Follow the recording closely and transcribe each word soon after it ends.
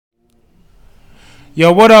Yo,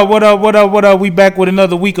 what up, what up, what up, what up? We back with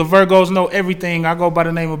another week of Virgos Know Everything. I go by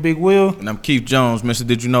the name of Big Will. And I'm Keith Jones. Mr.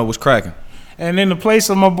 Did You Know What's Cracking? And in the place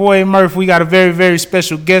of my boy Murph, we got a very, very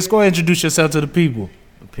special guest. Go ahead and introduce yourself to the people.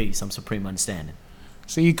 Peace. I'm Supreme Understanding.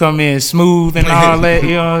 So you come in smooth and all that,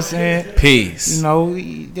 you know what I'm saying? Peace. You know,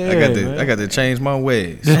 yeah, I got to change my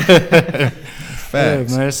ways.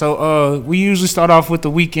 Facts. Yeah, man. So we usually start off with the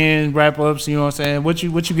weekend wrap-ups, you know what I'm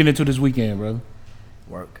saying? What you get into this weekend, brother?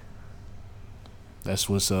 Work. That's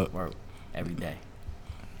what's up. Work. Every day.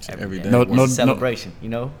 Every day. No celebration, you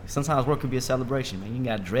know? Sometimes work can be a celebration, man. You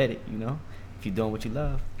got to dread it, you know? If you're doing what you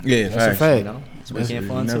love. Yeah, that's a fact. You know? It's weekend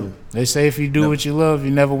fun, too. They say if you do what you love,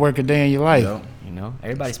 you never work a day in your life. You know?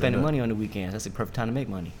 Everybody's spending money on the weekends. That's the perfect time to make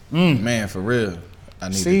money. Man, for real. I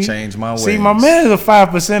need to change my ways. See, my man is a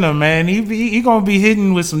 5%er, man. He gonna be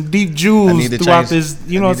hitting with some deep jewels throughout this.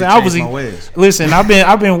 You know what I'm saying? Listen, I've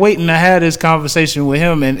been waiting to have this conversation with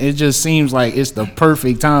him, and it just seems like it's the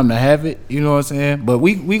perfect time to have it. You know what I'm saying? But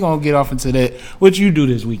we gonna get off into that. What you do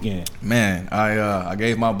this weekend? Man, I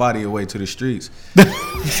gave my body away to the streets.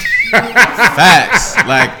 Facts.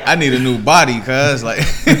 Like, I need a new body, cuz like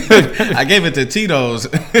I gave it to Tito's.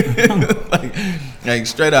 like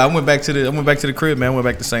straight up. I went back to the crib, man. I went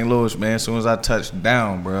back to St. Louis, man. As soon as I touched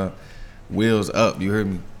down, bro, wheels up. You heard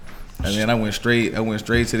me. And then I went straight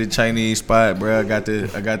to the Chinese spot, bro. I got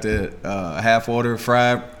the half order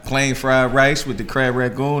plain fried rice with the crab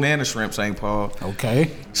rangoon and the shrimp St. Paul.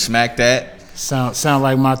 Okay. Smack that. Sound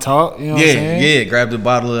like my talk. You know what I'm saying? Yeah. Grabbed a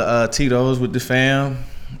bottle of Tito's with the fam.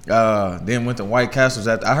 Then went to White Castles.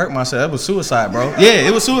 I hurt myself. That was suicide, bro. Yeah,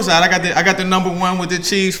 it was suicide. I got the number one with the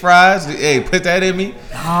cheese fries. Hey, put that in me.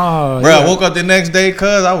 Oh, bro. Yeah. I woke up the next day,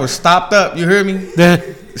 cuz I was stopped up. You hear me?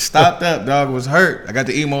 Stopped up, dog. Was hurt. I got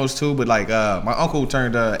the emos too, but like my uncle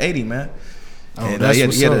turned 80, man. Oh, and that's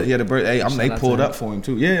he had a birthday. They pulled up for him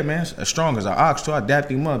too. Yeah, man. As strong as an ox too. I dapped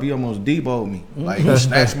him up. He almost deboed me. Like he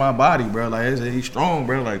snatched my body, bro. Like he's strong,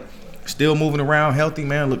 bro. Like still moving around, healthy,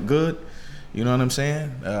 man. Look good. You know what I'm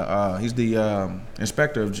saying? He's the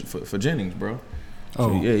inspector for Jennings, bro.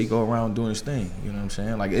 So, yeah, he go around doing his thing. You know what I'm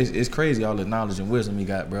saying? Like it's crazy all the knowledge and wisdom he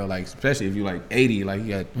got, bro. Like especially if you like 80, like he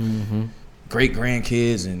got great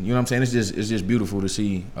grandkids, and you know what I'm saying. It's just beautiful to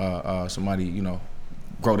see somebody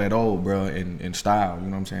grow that old, bro, in style. You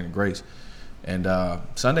know what I'm saying? And grace. And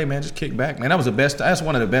Sunday, man, just kick back, man. That's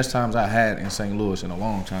one of the best times I had in St. Louis in a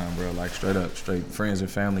long time, bro. Like straight friends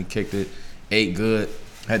and family, kicked it, ate good.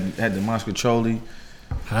 Had the Moscacholi.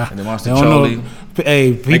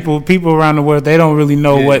 Hey, people around the world, they don't really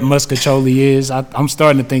know what Muscacholi is. I'm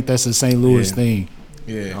starting to think that's a St. Louis thing.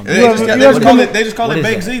 Yeah, they just call it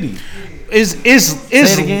baked ziti. Say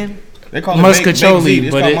it again. They call it Muscacholi,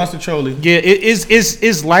 it's called Moscacholi. Yeah,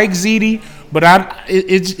 it's like ziti, but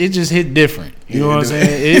it just hit different. You know what I'm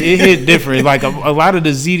saying? It hit different. Like a lot of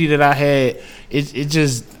the ziti that I had,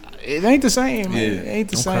 it ain't the same, man. Yeah. It ain't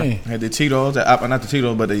the same. Had the Tito's, not the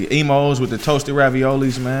Tito's, but the emos with the toasted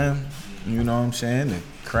raviolis, man. You know what I'm saying? The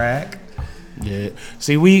crack. Yeah.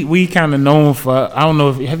 See, we kind of known for, I don't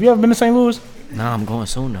know, have you ever been to St. Louis? Nah, I'm going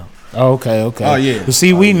soon, though. Oh, okay. Oh, yeah. But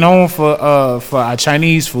see, we known for our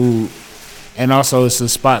Chinese food, and also it's a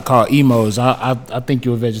spot called Emos. I think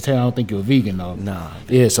you're a vegetarian. I don't think you're a vegan, though. Nah.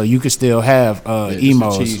 Yeah, so you can still have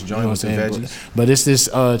Emos. Cheese joint with the veggies. But it's this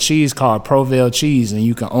cheese called Provel cheese, and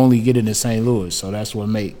you can only get it in St. Louis. So that's what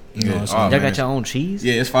make, you know what I'm saying? Y'all got your own cheese?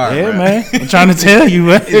 Yeah, it's fire, yeah, bro. Man. I'm trying to tell you,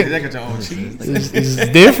 man. They got your own cheese. It's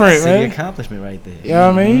different, man. That's the accomplishment right there. You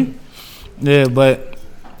know what I mean? Yeah, but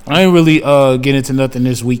I ain't really get into nothing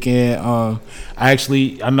this weekend. I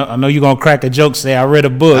know you're gonna crack a joke. Say I read a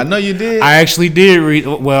book. I know you did. I actually did read.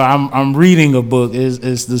 Well, I'm reading a book.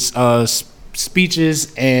 It's this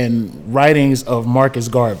speeches and writings of Marcus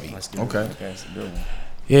Garvey. Okay. That's a good one.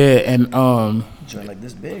 Yeah, and Joint like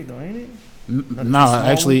this big though, ain't it? No,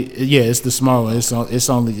 actually, yeah, it's the small one. It's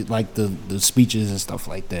only like the speeches and stuff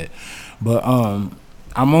like that. But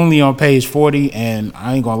I'm only on page 40, and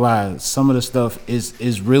I ain't gonna lie. Some of the stuff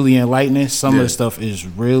is really enlightening. Some of the stuff is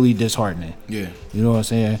really disheartening. Yeah, you know what I'm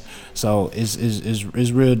saying. So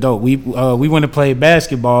it's real dope. We went to play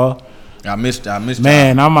basketball. I missed.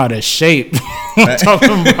 Man, I'm out of shape. I'm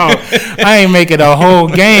talking about. I ain't making a whole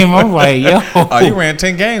game. I'm like, yo. Oh, you ran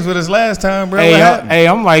 10 games with us last time, bro. Hey,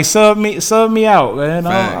 I'm like, sub me out, man.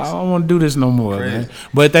 I don't want to do this no more, man.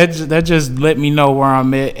 But that just let me know where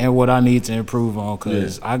I'm at and what I need to improve on,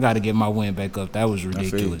 because I got to get my win back up. That was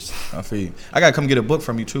ridiculous. I feel you. I got to come get a book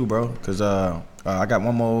from you too, bro, because I got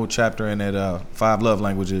one more chapter in that 5 love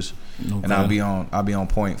languages, and I'll be on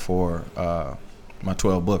point for my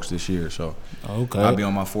 12 books this year. So I'll be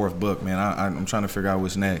on my 4th book, man. I'm trying to figure out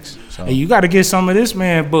what's next. So hey, you got to get some of this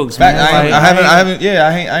man books, man. I haven't. Yeah,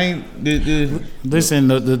 I ain't. Listen,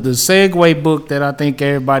 the segue book that I think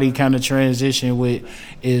everybody kind of transition with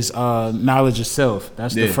is Knowledge of Self.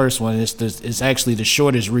 That's the first one. It's actually the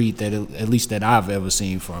shortest read that at least that I've ever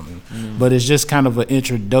seen from him. Mm. But it's just kind of an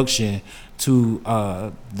introduction to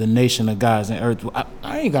the nation of gods and earth.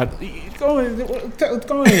 I ain't got go ahead.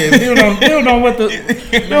 Build on what the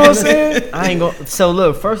you know what I'm saying. I ain't go. So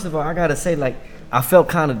look, first of all, I gotta say, like, I felt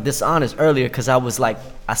kind of dishonest earlier because I was like,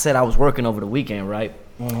 I said I was working over the weekend, right?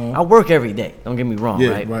 Uh-huh. I work every day. Don't get me wrong,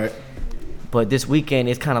 right? But this weekend,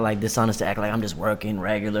 it's kind of like dishonest to act like I'm just working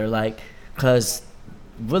regular, like, because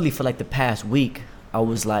really for like the past week, I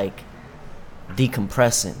was like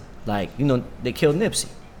decompressing. Like, you know, they killed Nipsey,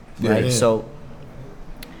 right? Yeah. So,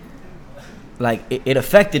 like, it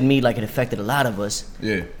affected me like it affected a lot of us.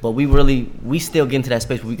 Yeah. But we still get into that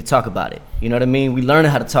space where we could talk about it. You know what I mean? We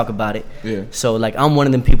learning how to talk about it. Yeah. So, like, I'm one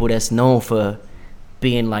of them people that's known for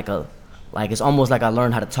being like it's almost like I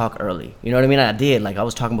learned how to talk early. You know what I mean? I did. Like, I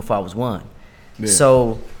was talking before I was 1. Yeah.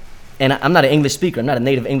 So, and I'm not an English speaker. I'm not a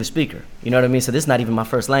native English speaker. You know what I mean? So this is not even my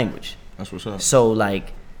first language. That's what's up. So,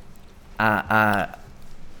 like, I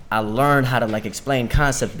learned how to, like, explain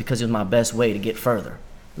concepts because it was my best way to get further.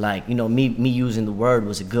 Like, you know, me using the word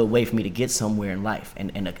was a good way for me to get somewhere in life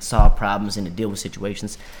and to solve problems and to deal with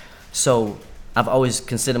situations. So I've always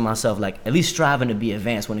considered myself, like, at least striving to be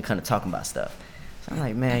advanced when it comes to talking about stuff. So I'm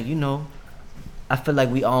like, man, you know, I feel like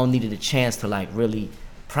we all needed a chance to, like, really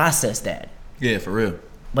process that. Yeah, for real.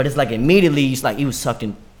 But it's like immediately, it's like he was sucked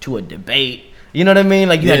into a debate. You know what I mean?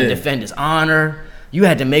 Like, you had to defend his honor. You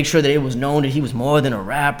had to make sure that it was known that he was more than a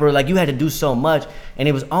rapper. Like, you had to do so much. And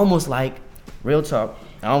it was almost like, real talk,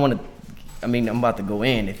 I don't want to, I mean, I'm about to go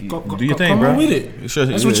in if you... Do your thing, bro. Come on with it.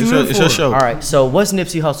 It's your show. All right, so what's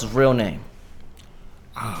Nipsey Hussle's real name?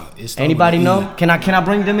 Anybody know? Can I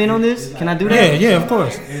bring them in on this? Can I do that? Yeah, of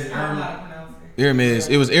course. Hermes.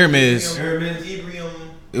 It was Hermes.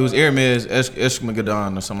 It was Hermes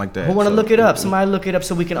Esmagadon or something like that. Who want to look it up? Somebody look it up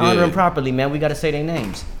so we can honor them properly, man. We got to say their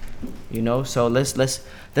names. You know, so let's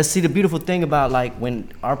see the beautiful thing about, like,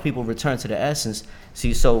 when our people return to the essence.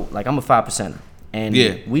 See, so, like, I'm a 5%er, and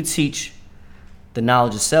we teach the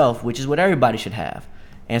knowledge of self, which is what everybody should have.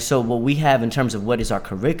 And so what we have in terms of what is our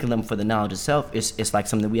curriculum for the knowledge of self is it's like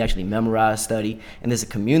something we actually memorize, study, and there's a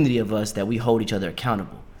community of us that we hold each other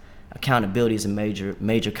accountable. Accountability is a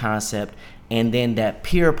major concept. And then that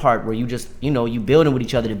peer part where you just, you know, you building with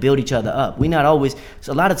each other to build each other up. We not always,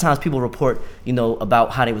 so a lot of times people report, you know,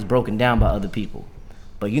 about how they was broken down by other people.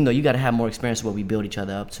 But, you know, you got to have more experience where we build each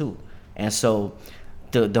other up too. And so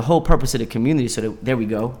the whole purpose of the community, there we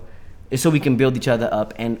go, is so we can build each other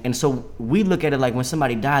up. And so we look at it like when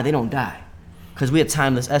somebody died, they don't die. Because we're a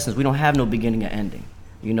timeless essence. We don't have no beginning or ending,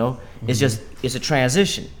 you know? Mm-hmm. It's a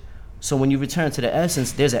transition. So when you return to the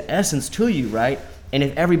essence, there's an essence to you, right? And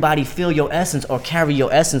if everybody feel your essence or carry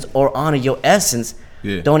your essence or honor your essence,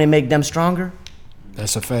 don't it make them stronger?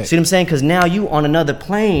 That's a fact. See what I'm saying? Because now you on another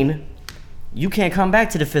plane, you can't come back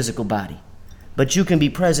to the physical body. But you can be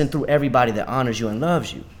present through everybody that honors you and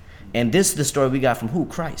loves you. And this is the story we got from who?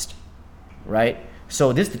 Christ, right?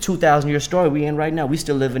 So this is the 2,000-year story we in right now. We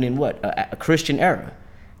still living in what? A Christian era.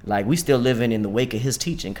 Like, we still living in the wake of his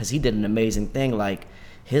teaching because he did an amazing thing. Like,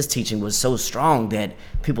 his teaching was so strong that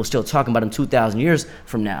people still talking about him 2,000 years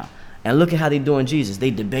from now. And look at how they doing Jesus.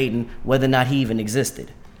 They debating whether or not he even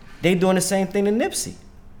existed. They doing the same thing to Nipsey.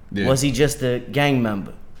 Yeah. Was he just a gang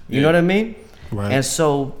member? You know what I mean? Right. And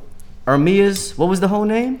so, Ermias, what was the whole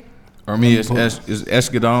name? Ermias is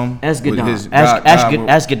Esgadam.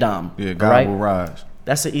 Esgadam. Yeah, God will rise.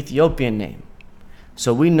 That's an Ethiopian name.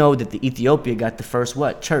 So we know that the Ethiopia got the first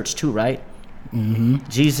church too, right? Mm-hmm.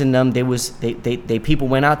 Jesus and them, they people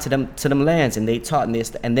went out to them lands and they taught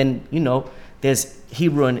this, and then, you know, there's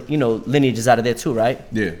Hebrew and, you know, lineages out of there too, right?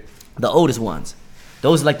 Yeah. The oldest ones.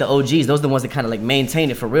 Those are like the OGs. Those are the ones that kind of like maintain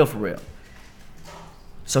it for real.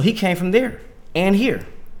 So he came from there and here.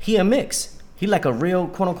 He a mix. He like a real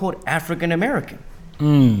quote unquote African American.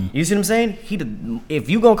 You see what I'm saying? If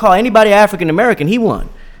you gonna call anybody African American, he won.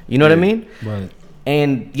 You know what I mean? Right.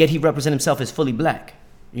 And yet he represents himself as fully black.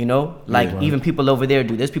 You know, like even people over there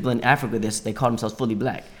do. There's people in Africa they call themselves fully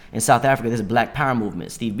black. In South Africa, there's a Black Power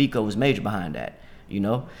movement. Steve Biko was major behind that. You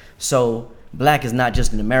know, so black is not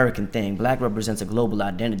just an American thing. Black represents a global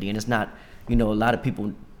identity, and it's not. You know, a lot of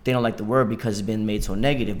people, they don't like the word because it's been made so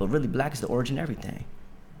negative. But really, black is the origin of everything.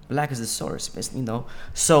 Black is the source. You know,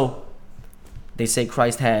 so they say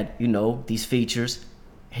Christ had, you know, these features: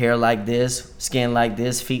 hair like this, skin like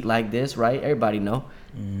this, feet like this. Right? Everybody know.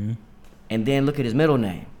 Mm-hmm. And then look at his middle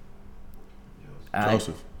name.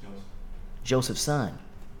 Joseph. Joseph's son.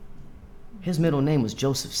 His middle name was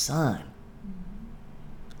Joseph's son.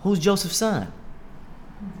 Who's Joseph's son?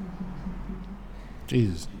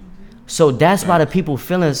 Jesus. So that's why the people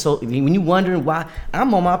feeling so. When you wondering why,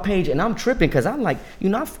 I'm on my page and I'm tripping because I'm like,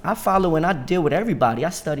 I follow and I deal with everybody. I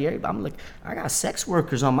study everybody. I'm like, I got sex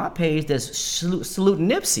workers on my page that's saluting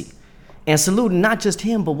Nipsey. And saluting not just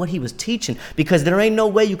him, but what he was teaching. Because there ain't no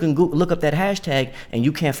way you can look up that hashtag and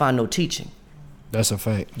you can't find no teaching. That's a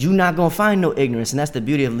fact. You're not going to find no ignorance. And that's the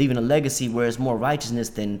beauty of leaving a legacy where it's more righteousness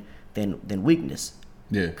than weakness.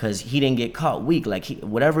 Yeah. Because he didn't get caught weak. Like,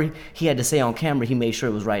 whatever he had to say on camera, he made sure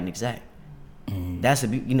it was right and exact. That's a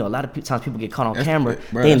lot of times people get caught on camera,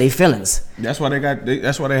 they in their feelings. That's why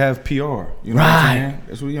that's why they have PR. You know what I'm saying?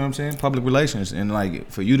 That's what I'm saying. Public relations, and like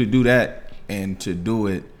for you to do that and to do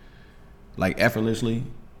it like effortlessly,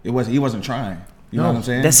 he wasn't trying. You know what I'm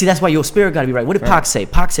saying? That's why your spirit got to be right. What did Pac say?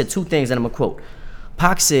 Pac said two things, and I'm gonna quote.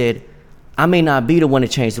 Pac said, "I may not be the one to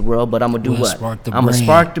change the world, but I'm gonna do what? I'm gonna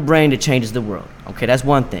spark the brain that changes the world." Okay, that's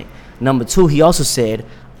one thing. Number two, he also said,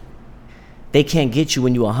 they can't get you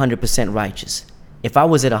when you're 100% righteous. If I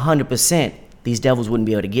was at 100%, these devils wouldn't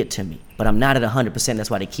be able to get to me. But I'm not at 100%.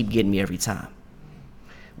 That's why they keep getting me every time.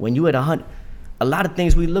 When you at 100, a lot of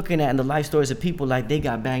things we looking at in the life stories of people, like they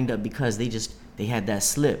got banged up because they had that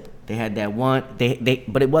slip. They had that one.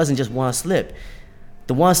 But it wasn't just one slip.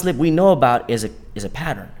 The one slip we know about is a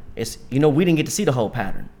pattern. It's we didn't get to see the whole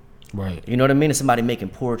pattern. Right. You know what I mean? It's somebody making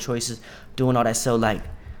poor choices, doing all that. So like,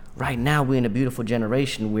 right now we're in a beautiful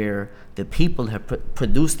generation where the people have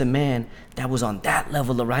produced a man that was on that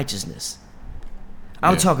level of righteousness.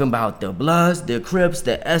 I'm talking about the Bloods, the Crips,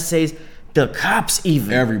 the Essays, the cops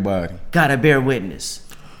even. Everybody. Gotta bear witness.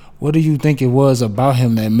 What do you think it was about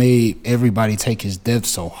him that made everybody take his death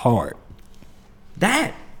so hard?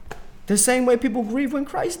 That. The same way people grieve when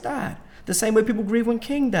Christ died. The same way people grieve when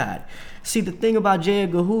King died. See, the thing about J.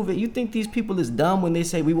 Edgar Hoover, you think these people is dumb when they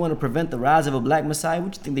say we want to prevent the rise of a black messiah?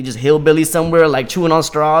 What you think, they just hillbilly somewhere like chewing on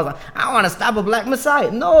straws? I want to stop a black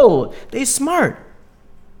messiah. No, they smart.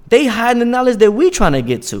 They hiding the knowledge that we trying to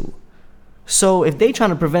get to. So if they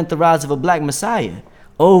trying to prevent the rise of a black messiah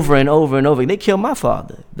over and over and over, they killed my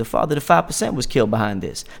father. The father of the 5% was killed behind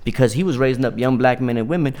this because he was raising up young black men and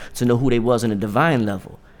women to know who they was on a divine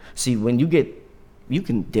level. See, when you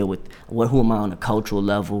can deal with who am I on a cultural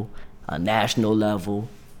level, a national level.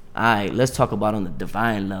 All right, let's talk about on the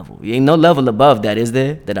divine level. Ain't no level above that, is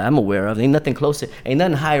there, that I'm aware of? Ain't nothing closer, ain't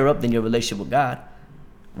nothing higher up than your relationship with God,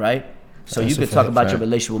 right? So you could talk about your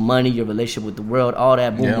relationship with money, your relationship with the world, all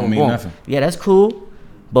that, boom, boom, boom. Nothing. Yeah, that's cool,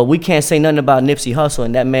 but we can't say nothing about Nipsey Hussle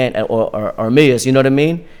and that man, or Mias, you know what I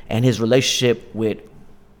mean? And his relationship with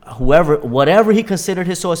whatever he considered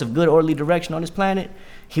his source of good orderly direction on this planet,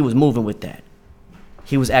 he was moving with that.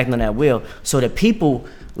 He was acting on that will. So that people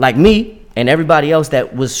like me and everybody else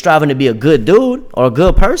that was striving to be a good dude or a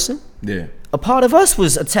good person, a part of us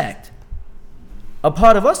was attacked. A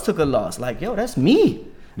part of us took a loss. Like, yo, that's me.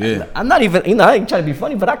 Yeah. I'm not even, I ain't trying to be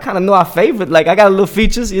funny, but I kind of know our favorite. Like, I got a little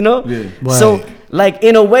features, Yeah. Right. So, like,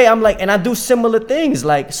 in a way, I'm like, and I do similar things.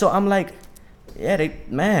 Like, so I'm like, yeah,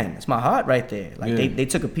 it's my heart right there. Like, they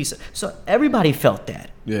took a piece of, so everybody felt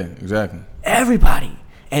that. Yeah, exactly. Everybody.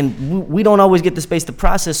 And we don't always get the space to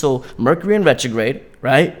process. So Mercury in retrograde,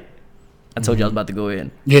 right? I told you I was about to go in.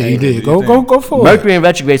 Yeah, you did. Go for it. Mercury in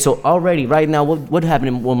retrograde. So already, right now, what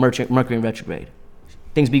happened when Mercury in retrograde?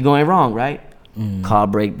 Things be going wrong, right? Car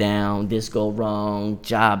breakdown, this go wrong,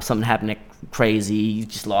 job, something happened crazy. You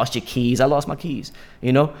just lost your keys. I lost my keys.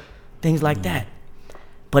 Things like that.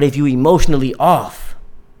 But if you emotionally off,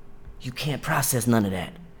 you can't process none of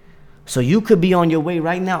that. So you could be on your way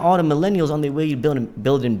right now, all the millennials on their way building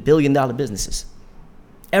 $1 billion businesses.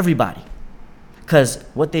 Everybody. Because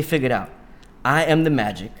what they figured out, I am the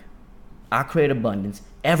magic. I create abundance.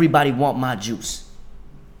 Everybody want my juice.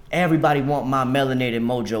 Everybody want my melanated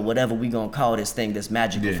mojo, whatever we gonna call this thing that's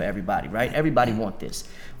magical for everybody, right? Everybody want this.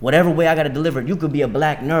 Whatever way I gotta deliver it, you could be a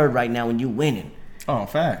black nerd right now and you winning. Oh,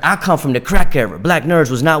 fact. I come from the crack era. Black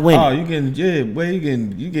nerds was not winning. Oh, you getting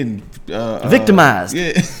victimized.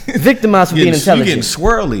 Victimized for being intelligent. You getting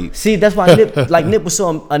swirly. See, that's why Nip was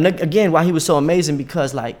so again why he was so amazing,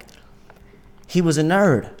 because like he was a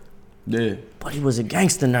nerd. Yeah. But he was a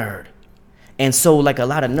gangster nerd. And so like a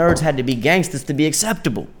lot of nerds had to be gangsters to be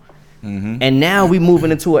acceptable. Mm-hmm. And now we moving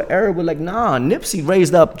into an era where like, nah, Nipsey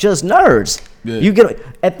raised up just nerds. Yeah. You get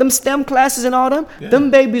at them STEM classes and all them, them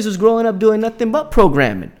babies was growing up doing nothing but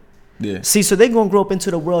programming. Yeah. See, so they gonna grow up into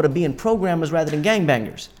the world of being programmers rather than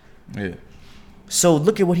gangbangers. Yeah. So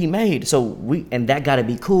look at what he made. So and that gotta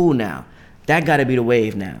be cool now. That gotta be the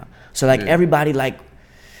wave now. So like everybody, like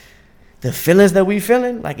the feelings that we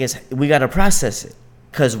feeling, like we gotta process it.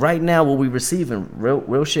 Cause right now what we receiving,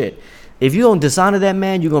 real shit. If you don't dishonor that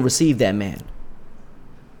man, you're gonna receive that man.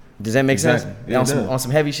 Does that make sense? Yeah, on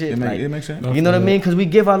some heavy shit. It makes sense. You know what I mean? Because we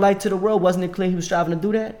give our life to the world. Wasn't it clear he was striving to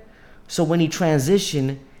do that? So when he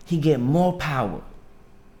transitioned, he get more power.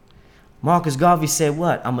 Marcus Garvey said,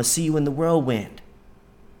 what? I'm going to see you in the whirlwind.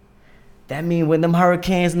 That means when them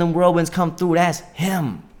hurricanes and them whirlwinds come through, that's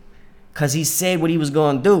him. Because he said what he was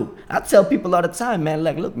going to do. I tell people all the time, man,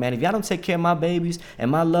 like, look, man, if y'all don't take care of my babies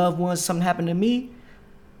and my loved ones, something happened to me,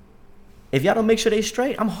 if y'all don't make sure they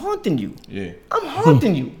straight, I'm haunting you. Yeah. I'm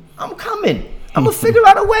haunting you. I'm coming. I'm gonna figure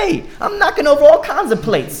out a way. I'm knocking over all kinds of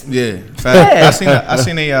plates. Yeah, fact. I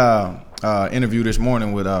seen a interview this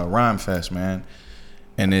morning with Rhyme Fest, man,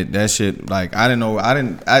 and that shit, like, I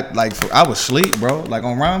was asleep, bro. Like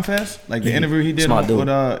on Rhyme Fest, like the interview he did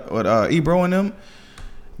with Ebro and them,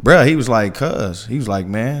 bro. He was like,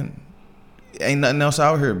 man, ain't nothing else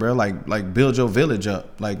out here, bro. Like build your village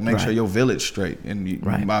up, like make sure your village straight.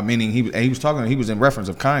 And by meaning he was talking, he was in reference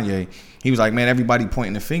of Kanye. He was like, man, everybody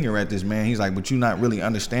pointing the finger at this man. He's like, but you not really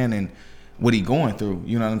understanding what he going through.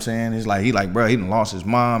 You know what I'm saying? It's like, bro, he done lost his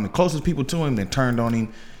mom. The closest people to him that turned on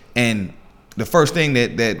him. And the first thing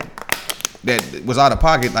that was out of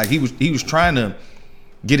pocket, like he was trying to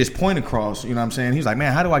get his point across. You know what I'm saying? He's like,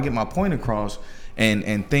 man, how do I get my point across?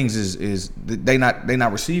 And things is they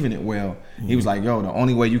not receiving it well. Mm-hmm. He was like, yo, the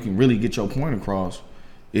only way you can really get your point across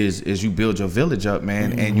is you build your village up,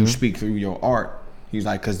 man, and you speak through your art. He's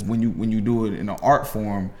like, because when you do it in an art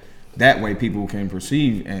form, that way people can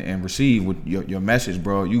perceive and receive with your message,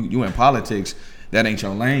 bro. You in politics, that ain't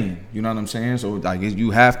your lane. You know what I'm saying? So like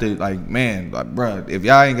you have to, like, man, like, bro, if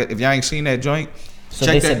y'all ain't seen that joint, so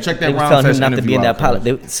check that Rhyme Fest interview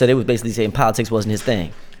out. So they was basically saying politics wasn't his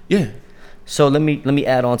thing. Yeah. So let me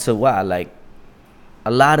add on to why, like,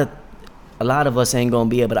 a lot of us ain't gonna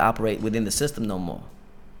be able to operate within the system no more.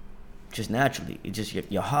 Just naturally, it just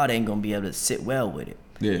your heart ain't gonna be able to sit well with it.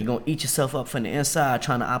 Yeah. You're gonna eat yourself up from the inside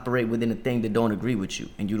trying to operate within a thing that don't agree with you,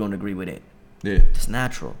 and you don't agree with it. Yeah, it's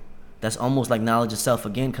natural. That's almost like knowledge of self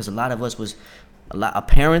again, because a lot of us our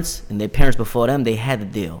parents and their parents before them, they had to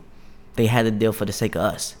deal. They had to deal for the sake of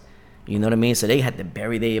us. You know what I mean? So they had to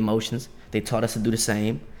bury their emotions. They taught us to do the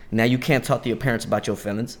same. Now you can't talk to your parents about your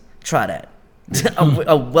feelings. Try that.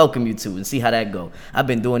 I welcome you to and see how that go. I've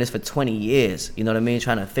been doing this for 20 years, you know what I mean?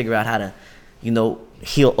 Trying to figure out how to,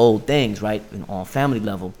 heal old things, right? On family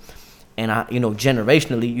level. And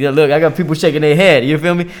generationally, look, I got people shaking their head, you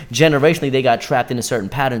feel me? Generationally, they got trapped into certain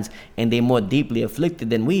patterns and they more deeply afflicted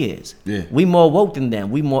than we is. Yeah. We more woke than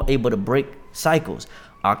them. We more able to break cycles.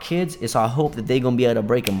 Our kids, it's our hope that they gonna be able to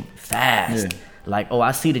break them fast. Yeah. Like, oh,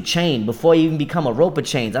 I see the chain. Before you even become a rope of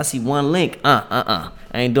chains, I see one link. I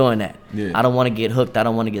ain't doing that. Yeah. I don't want to get hooked. I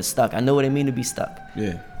don't want to get stuck. I know what it means to be stuck.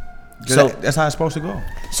 Yeah. So that's how it's supposed to go.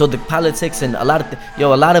 So the politics and a lot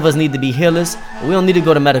of us need to be healers. We don't need to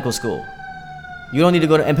go to medical school. You don't need to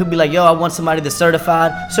go to, and people be like, yo, I want somebody that's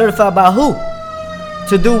certified. Certified by who?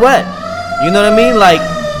 To do what? You know what I mean? Like,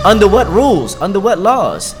 under what rules? Under what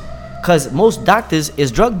laws? Because most doctors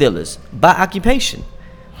is drug dealers by occupation.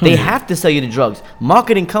 They have to sell you the drugs.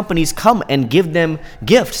 Marketing companies come and give them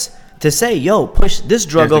gifts to say, yo, push this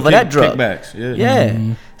drug over that drug. Kickbacks. Yeah.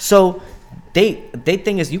 Mm-hmm. So they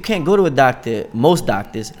thing is, you can't go to a doctor, most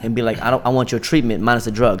doctors, and be like, I want your treatment minus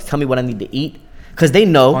the drugs. Tell me what I need to eat. Because they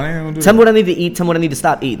know, tell me what I need to eat, tell me what I need to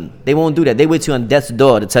stop eating. They won't do that. They wait till you're on death's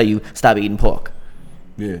door to tell you, stop eating pork.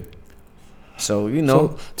 Yeah. So,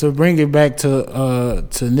 So to bring it back to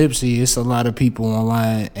Nipsey, it's a lot of people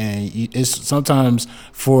online, and it's sometimes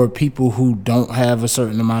for people who don't have a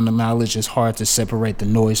certain amount of knowledge, it's hard to separate the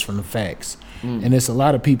noise from the facts. And it's a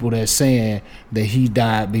lot of people that's saying that he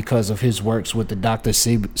died because of his works with the Dr.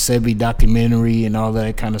 Sebi documentary and all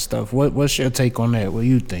that kind of stuff. What's your take on that? What do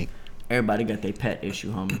you think? Everybody got their pet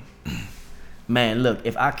issue, homie. Man, look,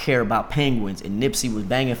 if I care about penguins and Nipsey was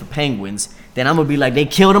banging for penguins, then I'm gonna be like, they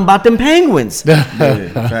killed him about them penguins. Yeah,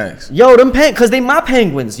 facts. Yo, because they my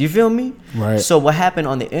penguins, you feel me? Right. So what happened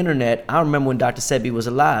on the internet, I remember when Dr. Sebi was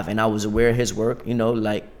alive and I was aware of his work,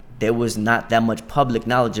 like there was not that much public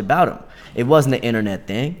knowledge about him. It wasn't an internet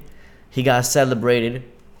thing. He got celebrated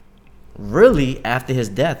really after his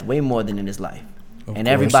death, way more than in his life. And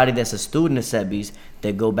everybody that's a student of Sebi's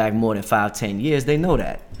that go back more than 5-10 years, they know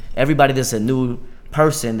that. Everybody that's a new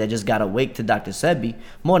person that just got awake to Dr. Sebi,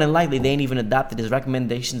 more than likely they ain't even adopted his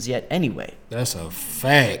recommendations yet anyway. That's a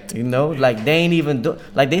fact. Like they ain't even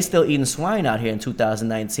they still eating swine out here in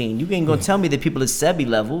 2019. You ain't gonna tell me that people at Sebi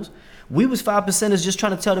levels. We was 5%ers just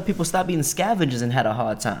trying to tell the people stop eating scavengers and had a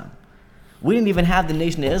hard time. We didn't even have the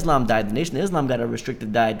Nation of Islam diet. The Nation of Islam got a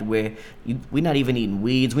restricted diet where we're not even eating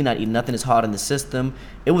weeds. We're not eating nothing that's hard in the system.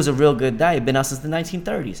 It was a real good diet. Been out since the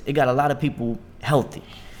 1930s. It got a lot of people healthy.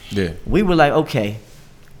 Yeah. We were like, okay,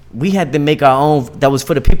 we had to make our own that was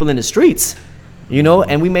for the people in the streets, you know,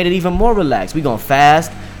 and we made it even more relaxed. We gonna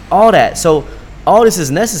fast, all that. So all this is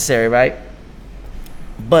necessary, right?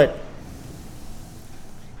 But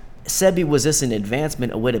Sebi was just an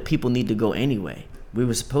advancement of where the people need to go anyway. We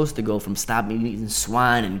were supposed to go from stopping eating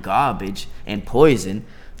swine and garbage and poison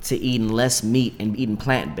to eating less meat and eating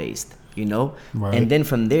plant-based, you know? Right. And then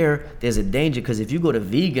from there, there's a danger because if you go to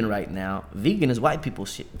vegan right now, vegan is white people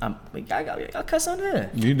shit. I'll cuss on there.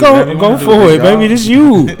 Go for it, baby. This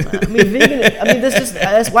you. I mean, vegan.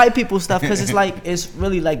 That's white people stuff because it's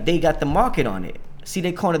really like they got the market on it. See,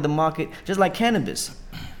 they cornered the market just like cannabis.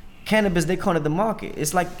 Cannabis, they cornered the market.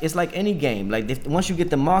 It's like any game. Like once you get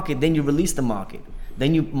the market, then you release the market.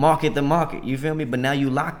 Then you market the market. You feel me? But now you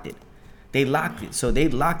locked it. They locked it. So they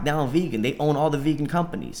locked down vegan. They own all the vegan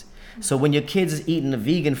companies. So when your kids is eating the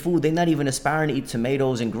vegan food, they're not even aspiring to eat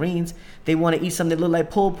tomatoes and greens. They want to eat something that look like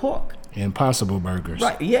pulled pork. Impossible burgers.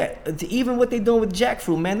 Right, yeah. Even what they doing with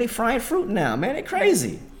jackfruit, man. They frying fruit now, man. They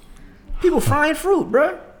crazy. People frying fruit,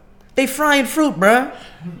 bruh. They frying fruit, bruh.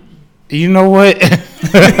 You know what?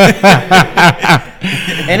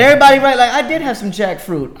 And everybody like I did have some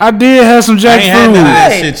jackfruit. I did have some jackfruit. I ain't had none of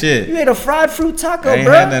that shit yet. You ate a fried fruit taco, bro. I ain't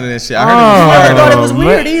had none of that shit. I never thought it was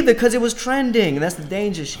weird either because it was trending. And that's the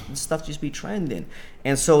danger. Stuff just be trending.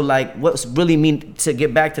 And so like what's really mean to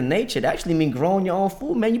get back to nature, it actually mean growing your own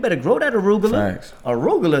food, man. You better grow that arugula. Facts.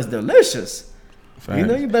 Arugula is delicious. Facts. You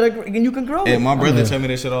know, you can grow it. Yeah, my brother tell me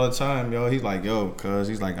this shit all the time, yo. He's like, yo, cuz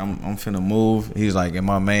he's like, I'm finna move. He's like, and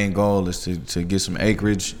my main goal is to get some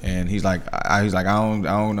acreage. And he's like, I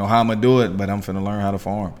don't know how I'm gonna do it, but I'm finna learn how to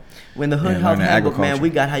farm. When the Hood Health Handbook, man,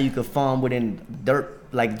 we got how you can farm within dirt,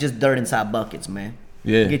 like just dirt inside buckets, man.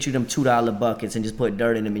 Yeah. Get you them $2 buckets and just put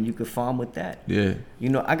dirt in them and you can farm with that. Yeah. You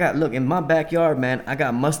know, look, in my backyard, man, I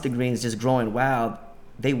got mustard greens just growing wild.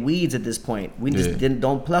 They weeds at this point. We just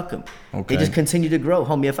don't pluck them. Okay. They just continue to grow.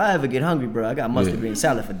 Homie, if I ever get hungry, bro, I got mustard green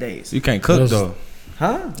salad for days. You can't cook though.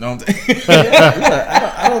 Huh? No, I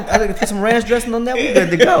think put some ranch dressing on that. We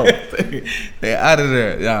good to go. They out of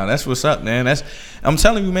there. Yeah, that's what's up, man. I'm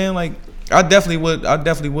telling you, man. Like I definitely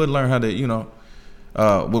would learn how to, you know,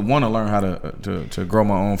 would want to learn how to grow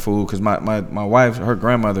my own food because my wife, her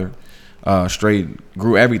grandmother, straight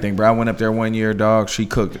grew everything, bro. I went up there one year, dog. She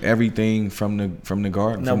cooked everything from the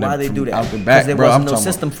garden. Now, why they do that? Out the back, there bro. Wasn't no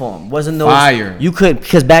system for them. Wasn't no fire. You could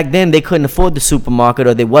because back then they couldn't afford the supermarket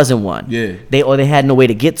or there wasn't one. Yeah. They had no way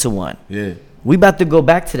to get to one. Yeah. We about to go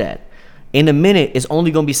back to that. In a minute, it's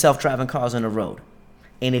only gonna be self-driving cars on the road,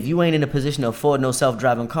 and if you ain't in a position to afford no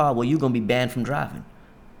self-driving car, well, you gonna be banned from driving.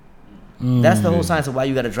 That's the whole science of why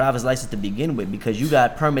you got a driver's license to begin with, because you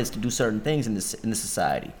got permits to do certain things in the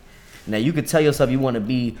society. Now you could tell yourself you want to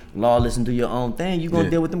be lawless and do your own thing. You're gonna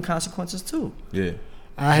deal with them consequences too. Yeah.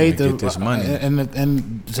 I hate to get this money,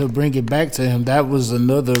 and to bring it back to him. That was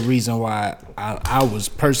another reason why I was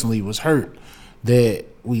personally hurt that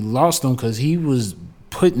we lost him, because he was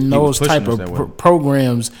putting those type of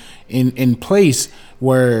programs in place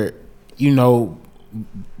where, you know,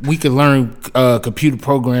 we could learn computer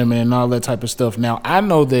programming and all that type of stuff. Now I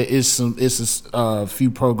know that it's a few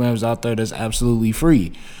programs out there that's absolutely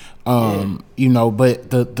free. You know, but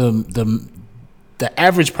the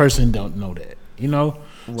average person don't know that, you know.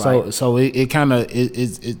 Right. So it kind of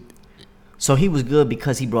it. So he was good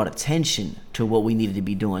because he brought attention to what we needed to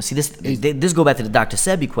be doing. See, this go back to the Dr.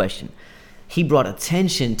 Sebi question. He brought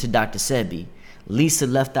attention to Dr. Sebi. Lisa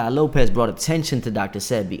Left Eye Lopez brought attention to Dr.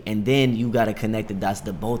 Sebi, and then you got to connect the dots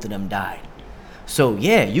that both of them died. So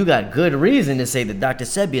yeah, you got good reason to say that Dr.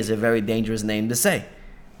 Sebi is a very dangerous name to say.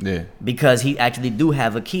 Yeah. Because he actually do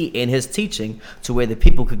have a key in his teaching to where the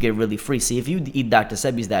people could get really free. See, if you eat Dr.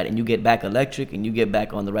 Sebi's diet and you get back electric and you get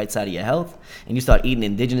back on the right side of your health and you start eating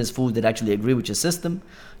indigenous foods that actually agree with your system,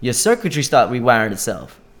 your circuitry start rewiring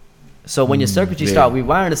itself. So when your circuitry start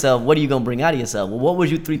rewiring itself, what are you going to bring out of yourself? Well, what was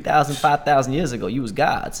you 3,000, 5,000 years ago? You was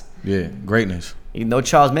gods. Yeah, greatness. You know,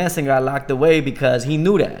 Charles Manson got locked away because he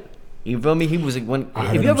knew that. You feel me? He was if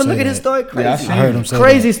you ever look at his story, crazy. Yeah, I heard him say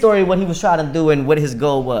crazy story what he was trying to do and what his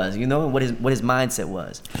goal was, you know, and what his mindset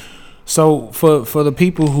was. So for the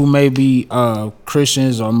people who may be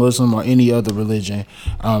Christians or Muslim or any other religion,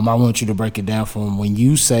 I want you to break it down for them. When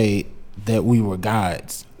you say that we were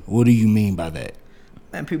gods, what do you mean by that?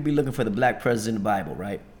 Man, people be looking for the black presence in the Bible,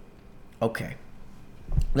 right? Okay.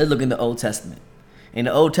 Let's look in the Old Testament. In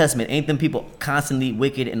the Old Testament, ain't them people constantly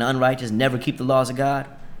wicked and unrighteous, never keep the laws of God?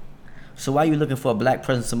 So why are you looking for a black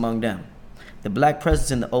presence among them? The black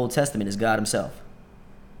presence in the Old Testament is God himself.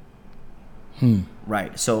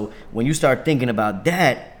 Right. So when you start thinking about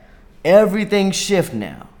that, everything shift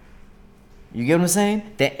now. You get what I'm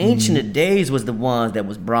saying? The Ancient of Days was the ones that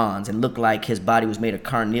was bronze and looked like his body was made of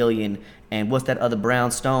carnelian. And what's that other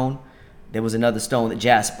brown stone? There was another stone, the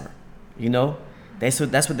jasper. You know? That's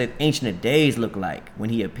what the Ancient of Days looked like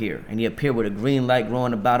when he appeared. And he appeared with a green light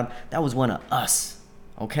growing about him. That was one of us.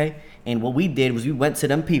 Okay? And what we did was we went to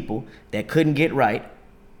them people that couldn't get right,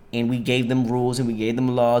 and we gave them rules, and we gave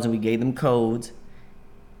them laws, and we gave them codes.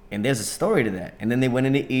 And there's a story to that. And then they went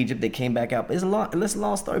into Egypt, they came back out. It's a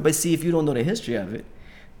long story. But see, if you don't know the history of it,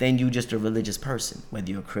 then you're just a religious person,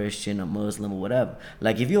 whether you're a Christian, a Muslim, or whatever.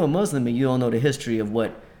 Like if you're a Muslim and you don't know the history of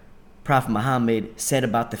what Prophet Muhammad said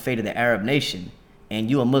about the fate of the Arab nation, and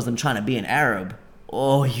you're a Muslim trying to be an Arab,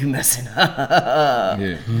 oh, you messing up.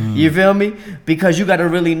 Yeah. You feel me? Because you got to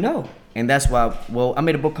really know. And that's why, I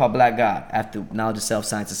made a book called Black God, after Knowledge of Self,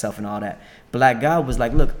 Science of Self, and all that. Black God was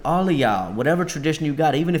like, look, all of y'all, whatever tradition you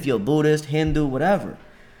got, even if you're Buddhist, Hindu, whatever,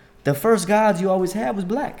 the first gods you always had was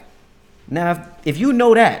black. Now, if you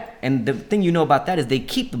know that, and the thing you know about that is they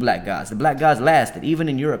keep the black gods. The black gods lasted. Even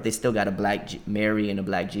in Europe, they still got a black Mary and a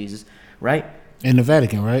black Jesus, right? In the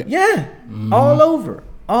Vatican, right? Yeah, all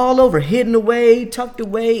over, hidden away, tucked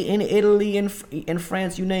away in Italy, in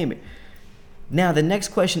France, you name it. Now, the next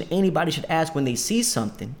question anybody should ask when they see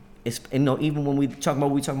something is, even when we talk about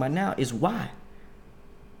what we're talking about now, is why?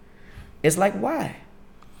 It's like, why?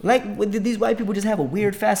 Like, did these white people just have a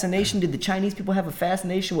weird fascination? Did the Chinese people have a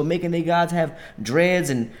fascination with making their gods have dreads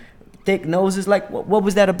and thick noses? Like, what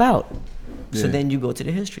was that about? Yeah. So then you go to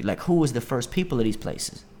the history. Like, who was the first people of these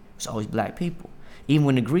places? It's always black people. Even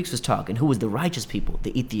when the Greeks was talking, who was the righteous people?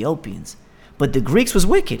 The Ethiopians. But the Greeks was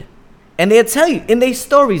wicked. And they'll tell you, in their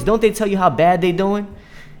stories, don't they tell you how bad they doing?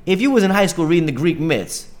 If you was in high school reading the Greek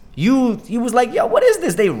myths, you was like, yo, what is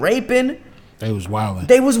this? They raping? They was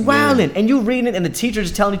wilding. Yeah. And you reading it, and the teacher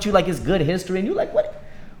just telling it to you like it's good history, and you like, what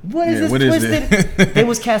is this twisted? They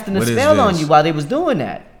was casting a spell on you while they was doing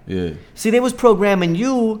that. Yeah. See, they was programming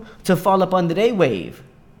you to fall up under their wave.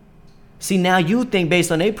 See, now you think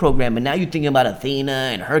based on their programming, now you thinking about Athena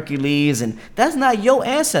and Hercules, and that's not your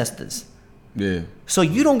ancestors. Yeah. So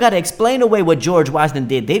you don't got to explain away what George Washington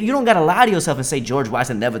did. You don't got to lie to yourself and say George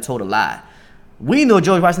Washington never told a lie. We know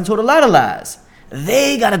George Washington told a lot of lies.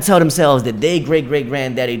 They got to tell themselves that their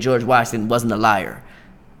great-great-granddaddy George Washington wasn't a liar.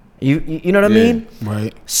 You know what I mean?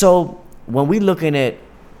 Right. So when we looking at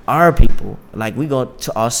our people, like we go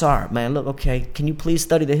to Asar, man, look, okay, can you please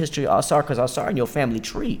study the history of Asar? Because Asar in your family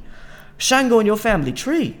tree. Shango in your family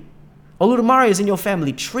tree. Oludumare is in your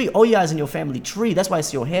family tree. Oya is in your family tree. That's why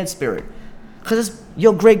it's your head spirit. Because it's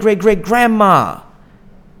your great-great-great-grandma.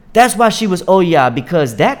 That's why she was Oya,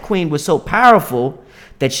 because that queen was so powerful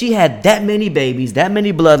that she had that many babies, that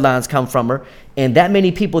many bloodlines come from her, and that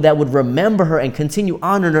many people that would remember her and continue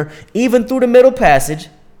honoring her, even through the Middle Passage,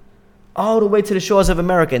 all the way to the shores of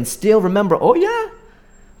America, and still remember, Oya?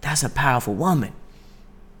 That's a powerful woman.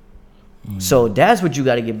 So that's what you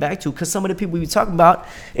got to get back to, because some of the people we talking about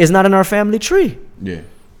is not in our family tree. Yeah.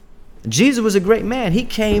 Jesus was a great man. He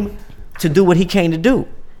came to do what he came to do.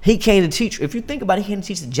 He came to teach. If you think about it, he came to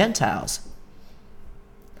teach the Gentiles.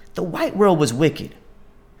 The white world was wicked.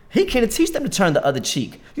 He came to teach them to turn the other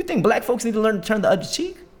cheek. You think black folks need to learn to turn the other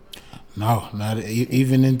cheek? No, not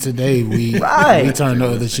even in today. We turn the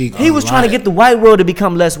other cheek. He was trying to get the white world to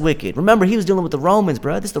become less wicked. Remember, he was dealing with the Romans,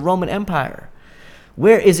 bro. This is the Roman Empire.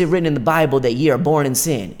 Where is it written in the Bible that ye are born in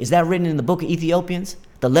sin? Is that written in the book of Ethiopians?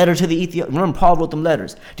 The letter to the Ethiopians? Remember, Paul wrote them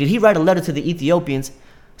letters. Did he write a letter to the Ethiopians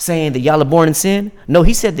saying that y'all are born in sin? No,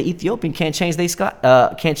 he said the Ethiopian can't change their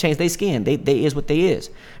skin. They is what they is.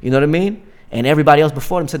 You know what I mean? And everybody else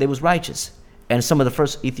before them said they was righteous. And some of the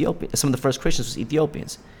first Christians was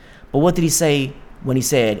Ethiopians. But what did he say when he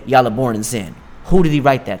said y'all are born in sin? Who did he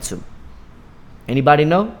write that to? Anybody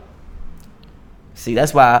know? See,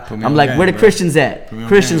 that's why I'm like, where the Christians at?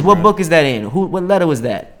 Christians, what book is that in? What letter was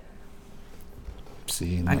that?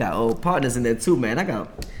 See, I got old partners in there too, man.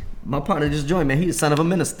 My partner just joined, man. He's the son of a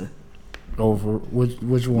minister. Over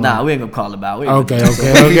which one? Nah, we ain't gonna call about. Okay. But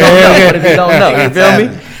if you don't know, you feel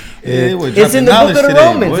me? It's in the book of the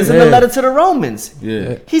Romans. It's in the letter to the Romans.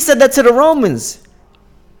 Yeah. He said that to the Romans.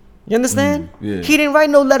 You understand? Yeah. He didn't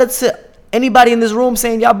write no letter to anybody in this room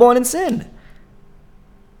saying y'all born in sin.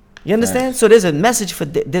 You understand? Right. So there's a message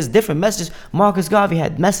there's different messages. Marcus Garvey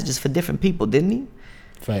had messages for different people, didn't he?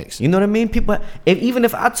 Facts. You know what I mean? People, even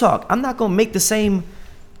if I talk, I'm not gonna make the same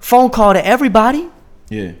phone call to everybody.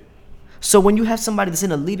 Yeah. So when you have somebody that's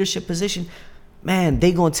in a leadership position, man,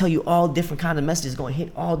 they gonna tell you all different kind of messages, gonna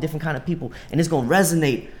hit all different kind of people, and it's gonna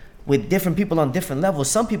resonate with different people on different levels.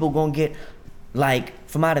 Some people gonna get, like,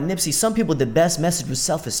 from out of Nipsey, some people, the best message was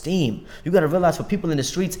self-esteem. You gotta realize, for people in the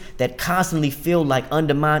streets that constantly feel like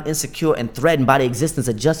undermined, insecure, and threatened by the existence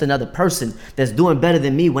of just another person that's doing better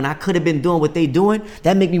than me when I could have been doing what they doing,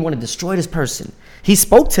 that make me want to destroy this person. He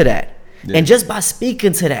spoke to that. Yeah. And just by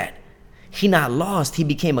speaking to that, he not lost, he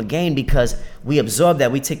became a gain, because we absorb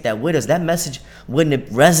that, we take that with us. That message wouldn't have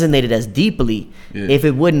resonated as deeply if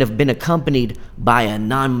it wouldn't have been accompanied by a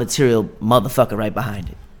non-material motherfucker right behind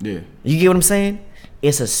it. Yeah. You get what I'm saying?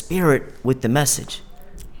 It's a spirit with the message.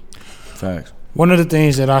 Facts. One of the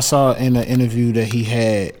things that I saw in the interview that he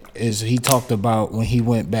had is he talked about when he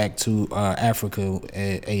went back to Africa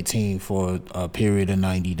at 18 for a period of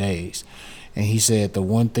 90 days. And he said the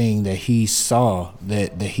one thing that he saw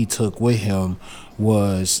that he took with him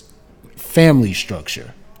was family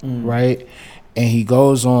structure, right? And he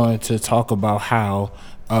goes on to talk about how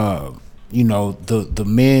you know, the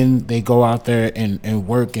men, they go out there and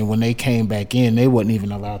work, and when they came back in, they wasn't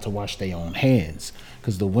even allowed to wash their own hands,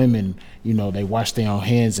 because the women, you know, they wash their own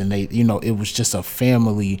hands, and they, you know, it was just a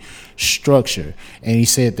family structure. And he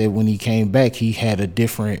said that when he came back, he had a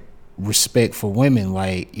different respect for women,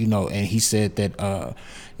 like, you know, and he said that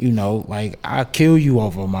you know, like, I kill you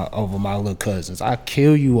over my little cousins, I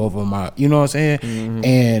kill you over my, you know what I'm saying? Mm-hmm.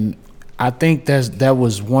 And I think that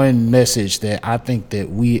was one message that I think that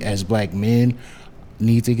we as black men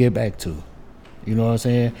need to get back to. You know what I'm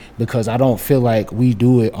saying? Because I don't feel like we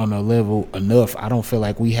do it on a level enough. I don't feel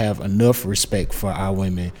like we have enough respect for our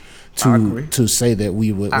women to say that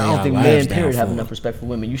we would lay our lives down. I don't think men, period, have enough respect for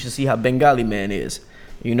women. You should see how Bengali man is,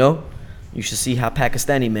 you know? You should see how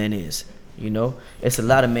Pakistani man is. You know, it's a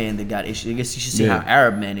lot of men that got issues. I guess you should see how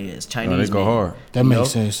Arab man is, Chinese they go man. hard. That makes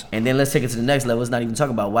sense. And then let's take it to the next level. Let's not even talk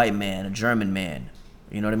about white man, a German man,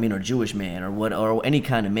 you know what I mean, or Jewish man, or any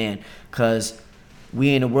kind of man, because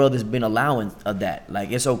we in a world that's been allowing of that. Like,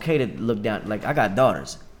 it's okay to look down. Like, I got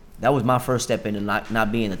daughters. That was my first step into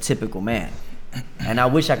not being a typical man. And I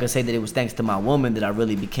wish I could say that it was thanks to my woman that I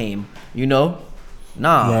really became, you know.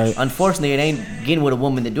 Nah, right. Unfortunately, it ain't getting with a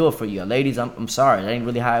woman to do it for you. Ladies, I'm sorry, that ain't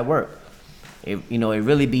really how it works. It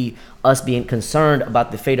really be us being concerned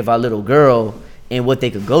about the fate of our little girl and what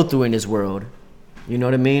they could go through in this world, you know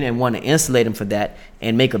what I mean, and want to insulate them for that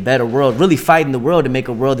and make a better world, really fighting the world to make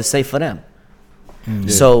a world that's safe for them. Mm-hmm.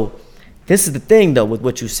 So this is the thing, though, with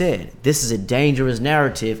what you said. This is a dangerous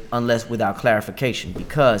narrative unless without clarification,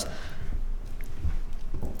 because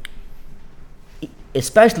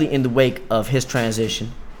especially in the wake of his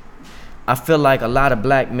transition, I feel like a lot of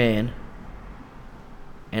black men,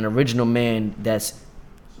 an original man that's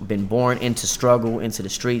been born into struggle, into the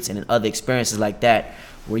streets, and in other experiences like that,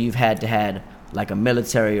 where you've had like a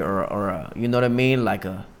military or a, you know what I mean, like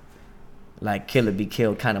kill or be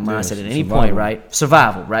killed kind of mindset at any point, right?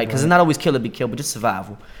 Survival, right? Because it's not always kill or be killed, but just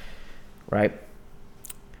survival, right?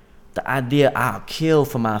 The idea, I'll kill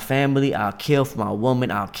for my family, I'll kill for my woman,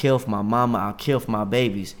 I'll kill for my mama, I'll kill for my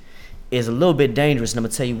babies, is a little bit dangerous, and I'm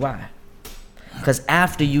gonna tell you why. Because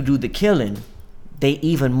after you do the killing, they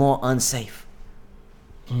even more unsafe.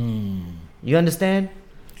 You understand?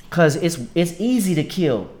 Because it's easy to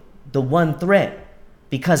kill the one threat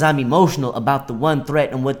because I'm emotional about the one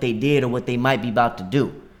threat and what they did or what they might be about to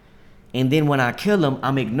do. And then when I kill them,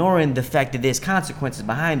 I'm ignoring the fact that there's consequences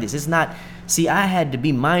behind this. It's not, see, I had to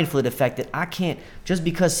be mindful of the fact that I can't, just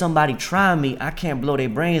because somebody tried me, I can't blow their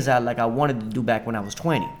brains out like I wanted to do back when I was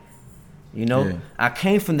 20. You know, I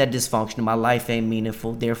came from that dysfunction. My life ain't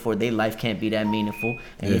meaningful. Therefore, their life can't be that meaningful.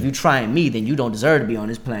 And if you trying me, then you don't deserve to be on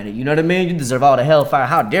this planet. You know what I mean? You deserve all the hellfire.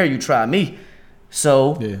 How dare you try me?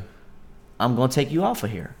 So I'm going to take you off of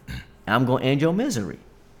here. I'm going to end your misery.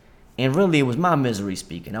 And really, it was my misery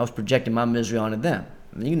speaking. I was projecting my misery onto them.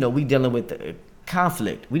 You know, we dealing with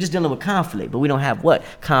conflict. We just dealing with conflict, but we don't have what?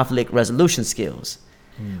 Conflict resolution skills.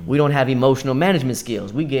 We don't have emotional management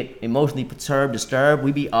skills. We get emotionally perturbed, disturbed,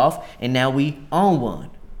 we be off, and now we on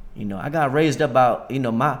one. You know, I got raised up about, you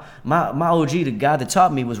know, my OG, the guy that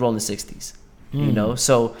taught me was rolling 60s. You know,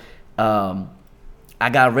 so I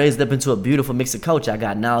got raised up into a beautiful mix of culture. I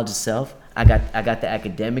got knowledge of self. I got the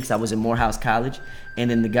academics. I was in Morehouse College, and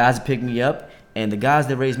then the guys that picked me up, and the guys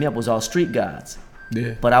that raised me up was all street guys.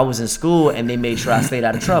 But I was in school, and they made sure I stayed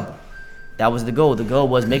out of trouble. That was the goal. The goal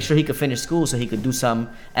was make sure he could finish school so he could do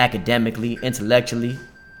something academically, intellectually. You know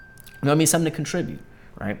what I mean? Something to contribute,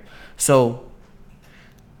 right? So,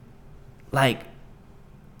 like,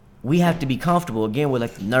 we have to be comfortable, again, with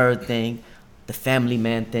like the nerd thing, the family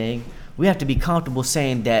man thing. We have to be comfortable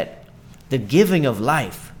saying that the giving of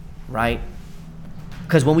life, right,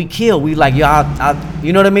 Because when we kill, we like, yo,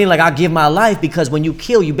 you know what I mean? Like, I'll give my life, because when you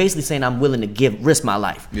kill, you basically saying I'm willing to risk my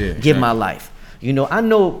life. Yeah, give my life. You know, I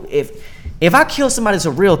know if I kill somebody, it's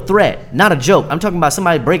a real threat, not a joke. I'm talking about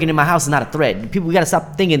somebody breaking in my house is not a threat. People, we got to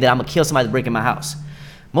stop thinking that I'm going to kill somebody that's breaking my house.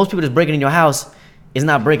 Most people that's breaking in your house is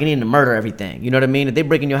not breaking in to murder everything. You know what I mean? If they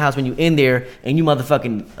break in your house when you in there and you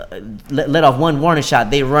motherfucking let off one warning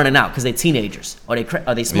shot, they running out because they teenagers or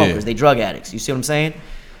they smokers, they drug addicts. You see what I'm saying?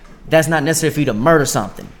 That's not necessary for you to murder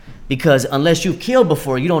something, because unless you've killed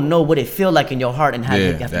before, you don't know what it feel like in your heart and how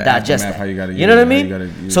you have to digest that. You know what I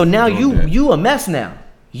mean? So now you a mess now.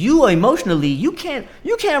 You emotionally, you can't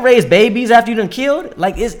raise babies after you done killed.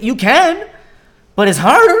 Like, you can, but it's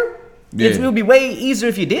harder. It would be way easier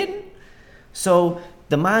if you didn't. So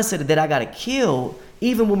the mindset that I gotta kill,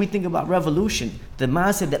 even when we think about revolution, the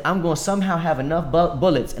mindset that I'm gonna somehow have enough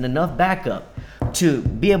bullets and enough backup to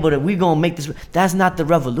be able to, we gonna make this, that's not the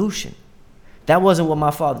revolution. That wasn't what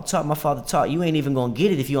my father taught. My father taught you ain't even gonna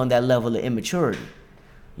get it if you're on that level of immaturity.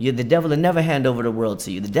 The devil will never hand over the world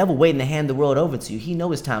to you. The devil waiting to hand the world over to you. He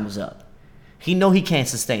know his time is up. He know he can't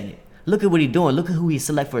sustain it. Look at what he's doing. Look at who he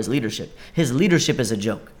select for his leadership. His leadership is a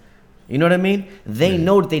joke. You know what I mean? They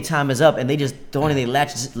know that their time is up, and they just throwing in their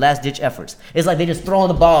last ditch efforts. It's like they just throwing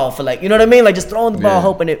the ball for, like, you know what I mean? Like, just throwing the ball,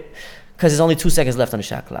 hoping it, because there's only 2 seconds left on the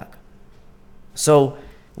shot clock. So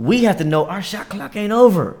we have to know our shot clock ain't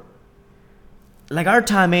over. Like, our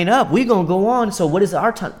time ain't up. We gonna go on. So what is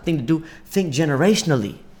our thing to do? Think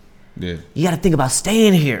generationally. Yeah. You gotta think about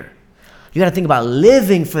staying here. You gotta think about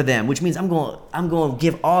living for them, which means I'm gonna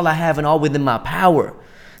give all I have and all within my power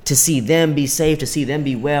to see them be safe, to see them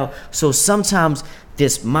be well. So sometimes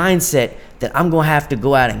this mindset that I'm gonna have to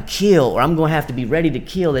go out and kill, or I'm gonna have to be ready to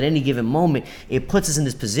kill at any given moment, it puts us in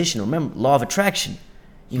this position. Remember, law of attraction.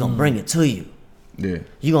 You're gonna bring it to you. Yeah.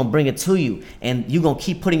 You're gonna bring it to you, and you're gonna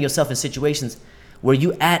keep putting yourself in situations where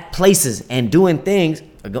you at places and doing things.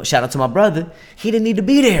 Shout out to my brother. He didn't need to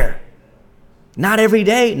be there. Not every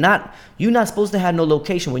day. You're not supposed to have no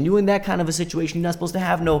location. When you're in that kind of a situation, you're not supposed to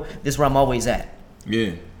have no, this is where I'm always at.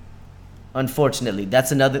 Yeah. Unfortunately,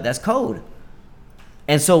 that's code.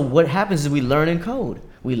 And so what happens is we learn in code.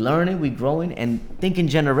 We learning, we growing, and thinking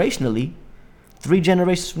generationally. 3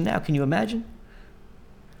 generations from now, can you imagine?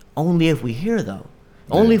 Only if we hear, though.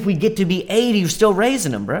 Yeah. Only if we get to be 80, you're still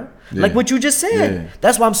raising them, bro. Yeah. Like what you just said. Yeah.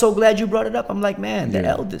 That's why I'm so glad you brought it up. I'm like, man, the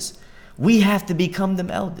eldest. We have to become them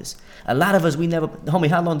eldest. A lot of us, we never, homie,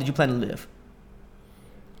 how long did you plan to live?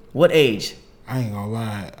 What age? I ain't gonna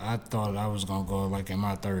lie, I thought I was gonna go like in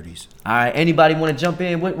my 30s. All right, anybody want to jump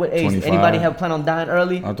in? What age? 25. Anybody have plan on dying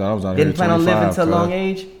early? I thought I was out Didn't plan on living till a long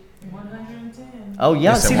age? 110. Oh,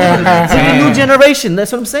 y'all see the new generation.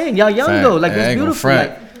 That's what I'm saying. Y'all young though. Like, it's beautiful.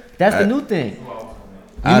 Like, that's the new thing.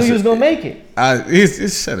 You knew you was gonna make it.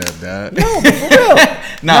 Shut up, dad. No, but for real.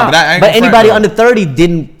 But anybody under 30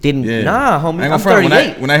 didn't. Nah, homie. I'm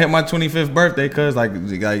 38. When I hit my 25th birthday, cause like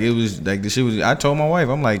it was like the shit was. I told my wife,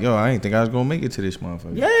 I'm like, yo, I ain't think I was gonna make it to this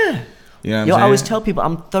motherfucker. Yeah. You know what I'm saying? I always tell people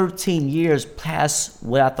I'm 13 years past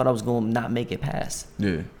what I thought I was gonna not make it past.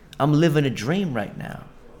 Yeah. I'm living a dream right now.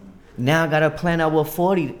 Now I gotta plan out what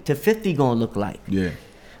 40 to 50 gonna look like. Yeah.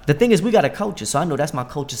 The thing is, we got a culture, so I know that's my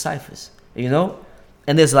culture ciphers. You know.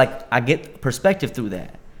 And there's like, I get perspective through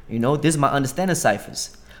that. You know, this is my understanding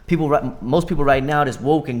ciphers. Most people right now that's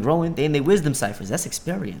woke and growing, they in their wisdom ciphers. That's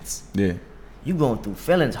experience. Yeah. You going through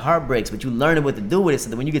feelings, heartbreaks, but you learning what to do with it. So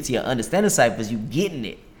that when you get to your understanding ciphers, you getting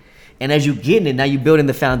it. And as you getting it, now you building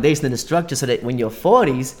the foundation and the structure so that when you're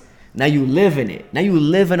 40s, now you living it. Now you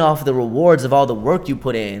living off the rewards of all the work you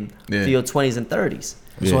put in through your 20s and 30s.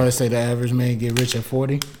 That's why they say the average man get rich at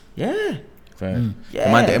 40. Yeah.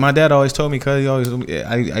 Yeah. My dad always told me, cuz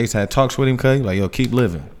I used to have talks with him, cuz like, yo, keep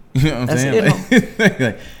living. You know what I'm saying?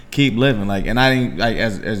 Like, keep living. Like, and I didn't like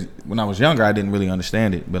as when I was younger, I didn't really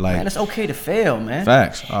understand it. But like, man, it's okay to fail, man.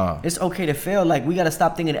 Facts. It's okay to fail. Like, we gotta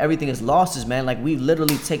stop thinking everything is losses, man. Like, we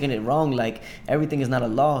literally taking it wrong. Like, everything is not a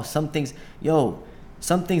loss. Some things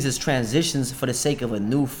is transitions for the sake of a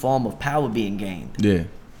new form of power being gained. Yeah.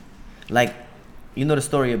 Like, you know the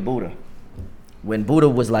story of Buddha. When Buddha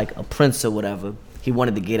was like a prince or whatever, he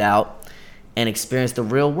wanted to get out and experience the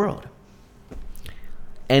real world.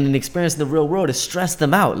 And in experiencing the real world, it stressed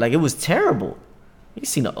him out. Like, it was terrible. He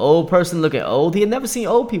seen an old person looking old. He had never seen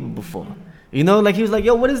old people before. You know, like, he was like,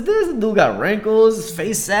 yo, what is this? The dude got wrinkles, his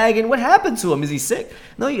face sagging. What happened to him? Is he sick?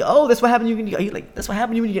 No, he old. That's what happened when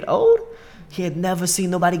you get old? He had never seen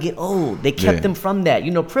nobody get old. They kept him from that. You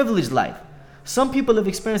know, privileged life. Some people have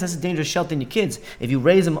experienced that's a dangerous shelter in your kids. If you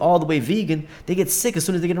raise them all the way vegan, they get sick as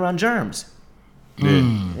soon as they get around germs.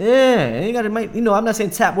 Yeah, you gotta, I'm not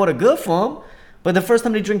saying tap water good for them, but the first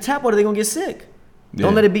time they drink tap water, they're gonna get sick.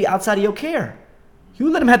 Don't let it be outside of your care. You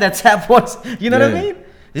let them have that tap once. You know what I mean?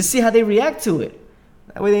 Just see how they react to it.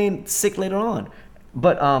 That way they ain't sick later on.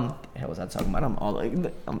 But what was I talking about? I'm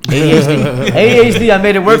ADHD. ADHD. I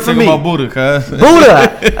made it work for me. About Buddha, cuz.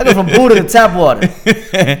 Buddha. I go from Buddha to tap water.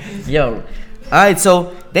 Yo. All right.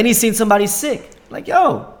 So then he seen somebody sick. Like,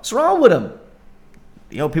 yo, what's wrong with him?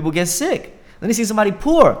 Yo, people get sick. Then he see somebody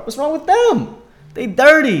poor. What's wrong with them? They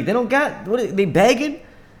dirty. They don't got. They begging.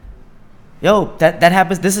 Yo, that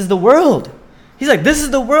happens. This is the world. He's like, this is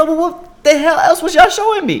the world. But what the hell else was y'all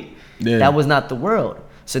showing me? Yeah. That was not the world.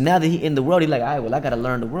 So now that he in the world, he's like, all right, well, I got to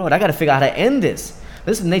learn the world. I got to figure out how to end this.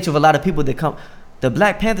 This is the nature of a lot of people that come. The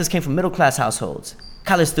Black Panthers came from middle-class households,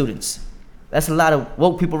 college students. That's a lot of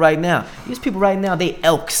woke people right now. These people right now, they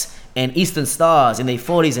Elks and Eastern Stars in their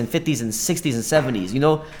 40s and 50s and 60s and 70s. You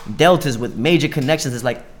know, Deltas with major connections. It's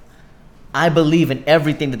like, I believe in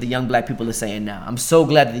everything that the young black people are saying now. I'm so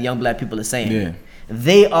glad that the young black people are saying it.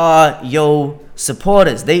 They are your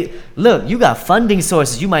supporters. Look, you got funding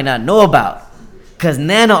sources you might not know about. Because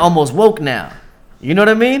Nana almost woke now. You know what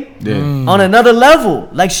I mean? Yeah. On another level.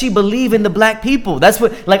 Like, she believe in the black people. That's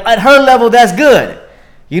what, like, at her level, that's good.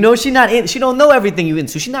 You know, she don't know everything you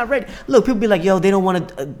into. She's not ready. Look, people be like, yo, they don't want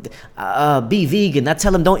to be vegan. I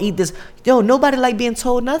tell them, don't eat this. Yo, nobody like being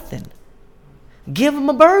told nothing. Give them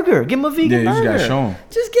a burger. Give them a vegan burger. You just gotta show them.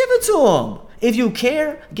 Just give it to them. If you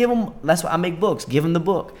care, give them. That's why I make books. Give them the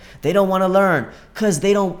book. They don't want to learn because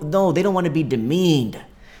they don't know. They don't want to be demeaned.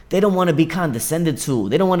 They don't want to be condescended to.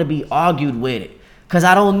 They don't want to be argued with. Because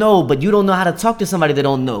I don't know, but you don't know how to talk to somebody that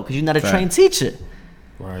don't know because you're not a trained teacher.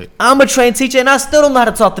 Right. I'm a trained teacher and I still don't know how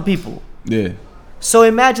to talk to people. Yeah. So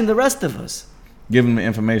imagine the rest of us. Give them the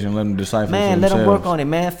information, let them decipher it. Man, let them work on it,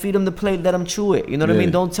 man. Feed them the plate, let them chew it. You know what I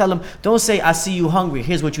mean? Don't tell them, don't say, I see you hungry,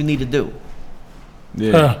 here's what you need to do.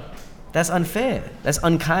 Yeah. That's unfair. That's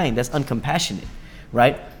unkind. That's uncompassionate.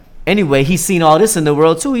 Right? Anyway, he's seen all this in the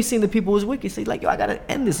world too. He's seen the people who's wicked. He's like, yo, I gotta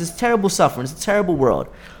end this. It's terrible suffering. It's a terrible world.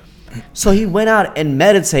 So he went out and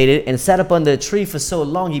meditated and sat up under a tree for so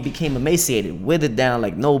long he became emaciated, withered down,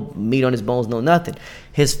 like no meat on his bones, no nothing.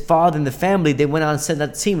 His father and the family, they went out and sent out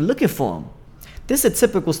a team looking for him. This is a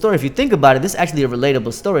typical story. If you think about it, this is actually a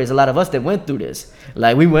relatable story. There's a lot of us that went through this.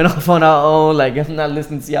 Like, we went off on our own. Like, I'm not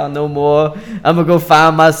listening to y'all no more. I'm going to go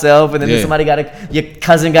find myself. And then your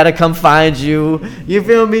cousin got to come find you. You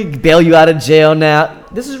feel me? Bail you out of jail now.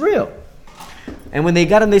 This is real. And when they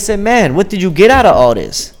got him, they said, man, what did you get out of all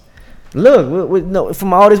this? Look,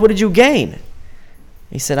 from all this, what did you gain?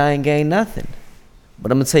 He said, I ain't gained nothing.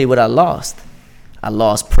 But I'm going to tell you what I lost. I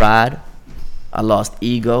lost pride. I lost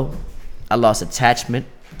ego. I lost attachment.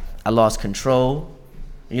 I lost control.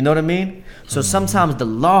 You know what I mean? So sometimes the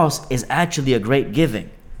loss is actually a great giving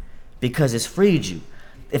because it's freed you.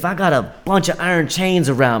 If I got a bunch of iron chains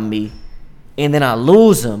around me and then I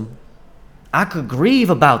lose them, I could grieve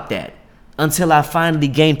about that until I finally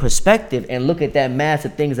gain perspective and look at that mass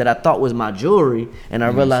of things that I thought was my jewelry and I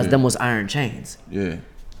realized them was iron chains. Yeah.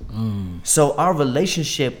 So our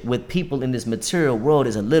relationship with people in this material world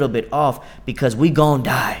is a little bit off because we gon'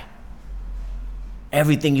 die.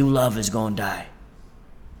 Everything you love is gonna die.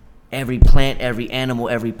 Every plant, every animal,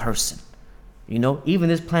 every person. You know, even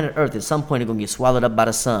this planet Earth at some point is gonna get swallowed up by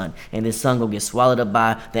the sun, and this sun gonna get swallowed up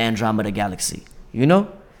by the Andromeda galaxy. You know?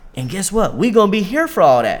 And guess what? We gonna be here for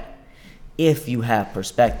all that if you have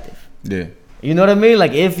perspective. Yeah. You know what I mean?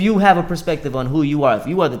 Like, if you have a perspective on who you are, if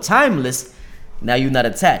you are the timeless, now you're not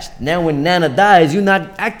attached. Now when Nana dies, you're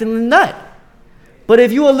not acting a nut. But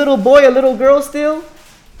if you a little boy, a little girl still,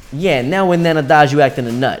 yeah, now when Nana dies, you acting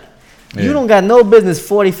a nut. Yeah. You don't got no business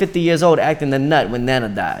 40, 50 years old acting a nut when Nana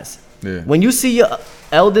dies. Yeah. When you see your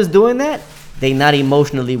elders doing that, they not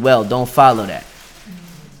emotionally well. Don't follow that.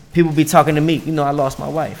 People be talking to me, you know, I lost my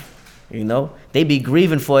wife. You know, they be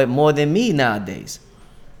grieving for it more than me nowadays.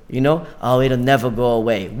 You know, oh, it'll never go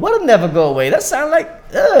away. What'll never go away? That sound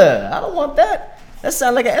like, I don't want that. That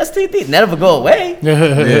sound like an STD. Never go away.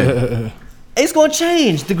 Yeah. It's gonna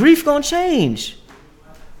change. The grief gonna change.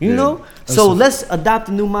 You know? So let's adopt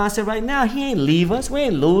a new mindset right now. He ain't leave us. We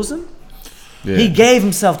ain't lose him. Yeah. He gave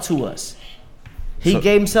himself to us. He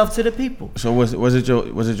gave himself to the people. So was it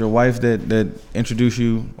your wife that introduced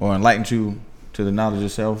you or enlightened you to the knowledge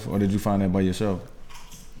of self, or did you find that by yourself?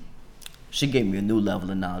 She gave me a new level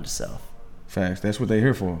of knowledge of self. Facts. That's what they're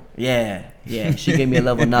here for. Yeah. She gave me a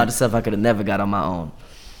level of knowledge of self I could have never got on my own.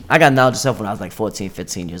 I got knowledge of self when I was like 14,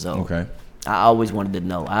 15 years old. Okay. I always wanted to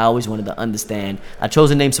know. I always wanted to understand. I chose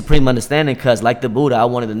the name Supreme Understanding because, like the Buddha, I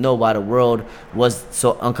wanted to know why the world was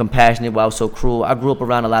so uncompassionate, why it was so cruel. I grew up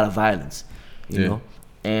around a lot of violence, you know,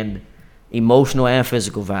 and emotional and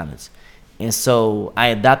physical violence. And so I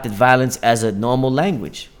adopted violence as a normal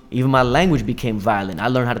language. Even my language became violent. I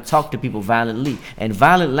learned how to talk to people violently. And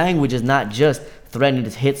violent language is not just threatening to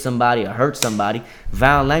hit somebody or hurt somebody.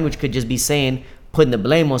 Violent language could just be saying, putting the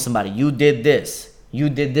blame on somebody. You did this. You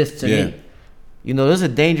did this to me. You know, those are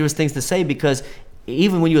dangerous things to say, because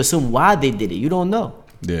even when you assume why they did it, you don't know.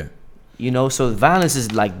 Yeah. You know, so violence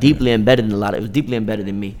is like deeply embedded in it was deeply embedded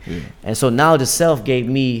in me. Yeah. And so now the self gave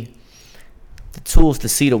me the tools to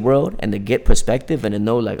see the world and to get perspective and to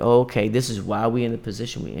know, like, oh, okay, this is why we in the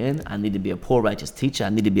position we're in. I need to be a poor righteous teacher. I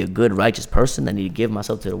need to be a good righteous person. I need to give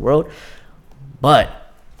myself to the world.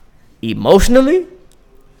 But emotionally,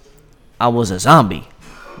 I was a zombie.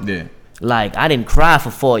 Yeah. Like, I didn't cry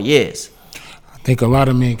for 4 years. I think a lot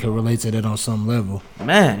of men can relate to that on some level.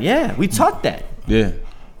 Man, yeah, we taught that. Yeah.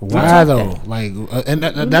 Why though? Like, and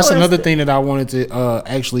that's another thing that I wanted to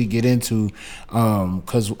actually get into,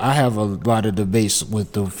 because I have a lot of debates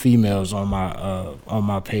with the females on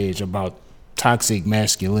my page about toxic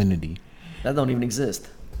masculinity. That don't even exist.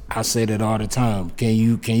 I say that all the time. Can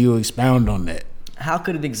you expound on that? How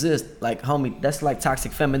could it exist? Like, homie, that's like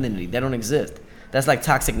toxic femininity. That don't exist. That's like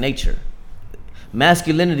toxic nature.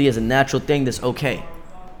 Masculinity is a natural thing that's okay.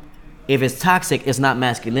 If it's toxic, it's not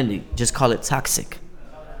masculinity. Just call it toxic.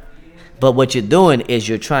 But what you're doing is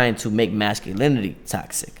you're trying to make masculinity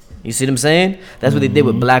toxic. You see what I'm saying? That's what they did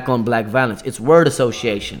with black on black violence. It's word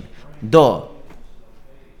association. Door.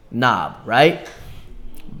 Knob, right?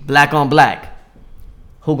 Black on black.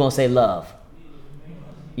 Who gonna say love?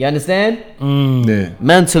 You understand? Yeah.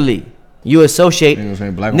 Mentally, you associate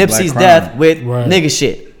Nipsey's death with nigga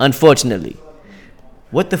shit, unfortunately.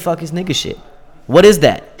 What the fuck is nigga shit? What is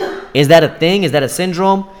that? Is that a thing? Is that a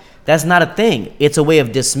syndrome? That's not a thing. It's a way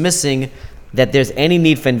of dismissing that there's any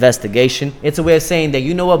need for investigation. It's a way of saying that,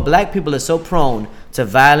 you know what, black people are so prone to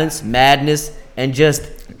violence, madness, and just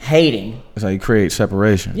hating. That's how you create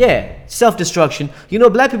separation. Yeah, self-destruction. You know,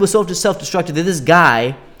 black people are so self-destructive that this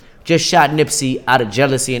guy just shot Nipsey out of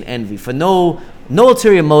jealousy and envy for no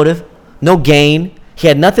ulterior motive, no gain. He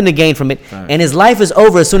had nothing to gain from it. Right. And his life is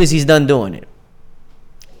over as soon as he's done doing it.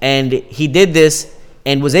 And he did this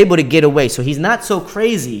and was able to get away. So he's not so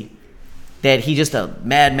crazy that he just a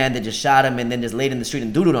madman that just shot him and then just laid in the street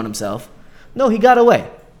and doodled on himself. No, he got away.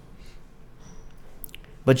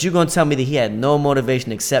 But you're going to tell me that he had no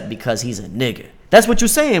motivation except because he's a nigga. That's what you're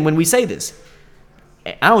saying when we say this.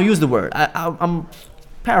 I don't use the word. I'm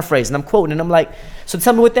paraphrasing. I'm quoting, and I'm like, so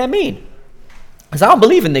tell me what that means. Because I don't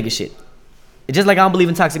believe in nigga shit. It's just like I don't believe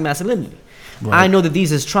in toxic masculinity. Right. I know that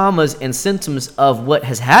these is traumas and symptoms of what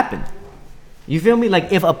has happened. You feel me?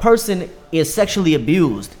 Like, if a person is sexually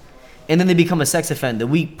abused and then they become a sex offender,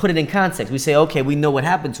 we put it in context. We say, okay, we know what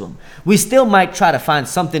happened to them. We still might try to find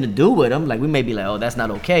something to do with them. Like, we may be like, oh, that's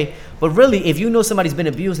not okay. But really, if you know somebody's been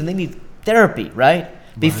abused and they need therapy, right?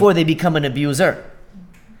 Before they become an abuser.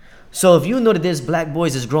 So if you know that there's black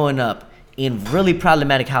boys that's growing up in really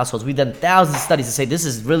problematic households, we've done thousands of studies to say this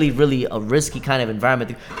is really, really a risky kind of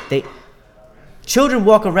environment. Children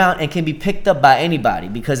walk around and can be picked up by anybody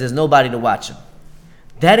because there's nobody to watch them.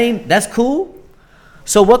 That's cool.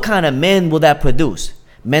 So what kind of men will that produce?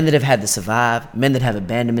 Men that have had to survive, men that have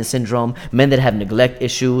abandonment syndrome, men that have neglect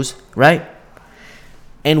issues, right?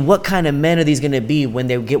 And what kind of men are these going to be when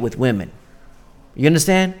they get with women? You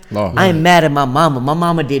understand? I am mad at my mama. My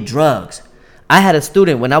mama did drugs. I had a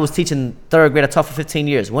student when I was teaching third grade. I taught for 15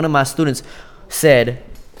 years. One of my students said,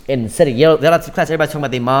 and instead of yell out to class, everybody talking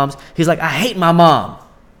about their moms. He's like, I hate my mom.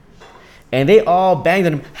 And they all banged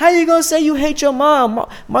on him. How you gonna say you hate your mom,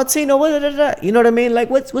 Martino? You know what I mean? Like,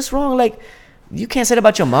 what's wrong? Like, you can't say that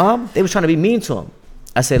about your mom. They was trying to be mean to him.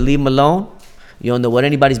 I said, leave him alone. You don't know what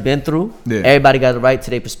anybody's been through. Yeah. Everybody got the right to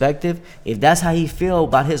their perspective. If that's how he feel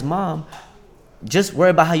about his mom, just worry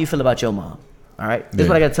about how you feel about your mom. All right? This is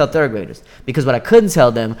what I got to tell third graders. Because what I couldn't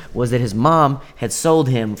tell them was that his mom had sold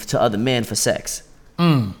him to other men for sex.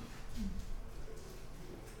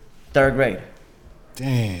 Third grade.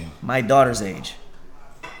 Damn. My daughter's age.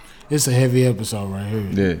 It's a heavy episode right here.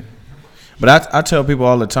 Yeah. But I tell people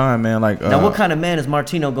all the time, man, like... now, what kind of man is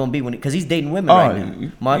Martino going to be when... Because he's dating women right now.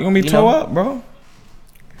 You going to be toe up, bro.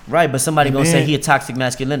 Right, but somebody going to say he a toxic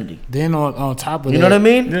masculinity. Then on top of that... You know what I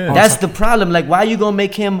mean? Yeah. That's the problem. Like, why are you going to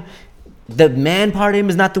make him... The man part of him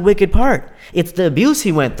is not the wicked part. It's the abuse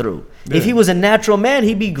he went through. Yeah. If he was a natural man,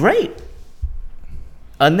 he'd be great.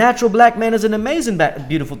 A natural black man is an amazing,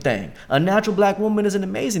 beautiful thing. A natural black woman is an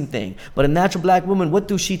amazing thing. But a natural black woman, what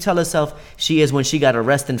do she tell herself she is when she got a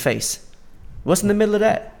resting face? What's in the middle of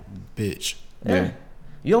that? Bitch. Yeah.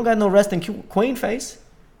 You don't got no resting queen face.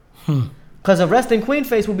 Because a resting queen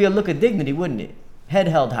face would be a look of dignity, wouldn't it? Head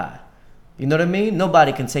held high. You know what I mean?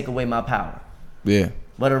 Nobody can take away my power. Yeah.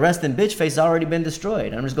 But a resting bitch face has already been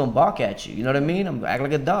destroyed. I'm just gonna bark at you. You know what I mean? I'm gonna act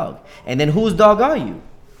like a dog. And then whose dog are you?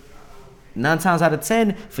 9 times out of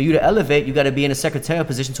 10, for you to elevate, you gotta be in a secretarial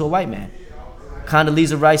position to a white man.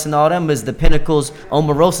 Condoleezza Rice and all them is the pinnacles.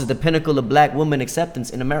 Omarosa is the pinnacle of black woman acceptance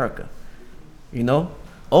in America. You know?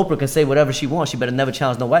 Oprah can say whatever she wants. She better never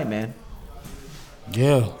challenge no white man.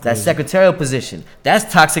 Yeah. That secretarial position.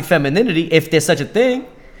 That's toxic femininity, if there's such a thing.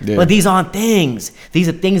 Yeah. But these aren't things. These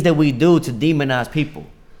are things that we do to demonize people.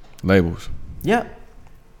 Labels. Yeah.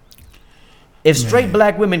 If straight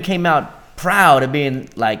black women came out proud of being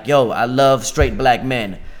like, yo, I love straight black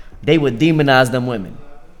men, they would demonize them women.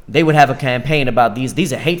 They would have a campaign about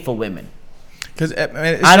these are hateful women. Because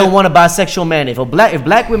I don't want a bisexual man. If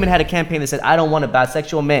black women had a campaign that said, I don't want a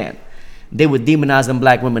bisexual man, they would demonize them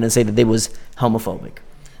black women and say that they was homophobic.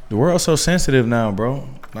 The world's so sensitive now, bro.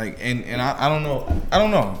 Like, and I don't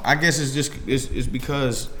know. I guess it's just it's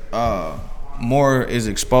because more is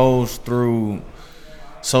exposed through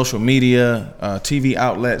social media, TV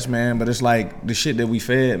outlets, man. But it's like the shit that we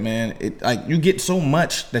fed, man. It like you get so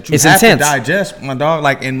much that you have to digest, my dog.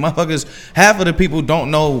 Like, and motherfuckers, half of the people don't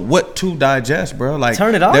know what to digest, bro. Like,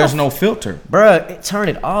 turn it off. There's no filter, bruh. Turn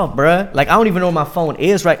it off, bruh. Like, I don't even know where my phone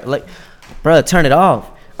is right. Like, bruh, turn it off.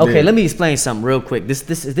 Okay, Yeah. let me explain something real quick. This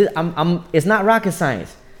it's not rocket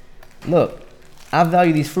science. Look, I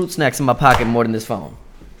value these fruit snacks in my pocket more than this phone.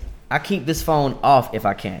 I keep this phone off if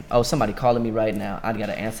I can. Oh, somebody calling me right now. I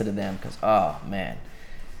gotta answer to them because, oh man.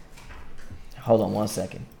 Hold on 1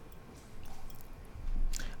 second.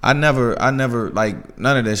 I never like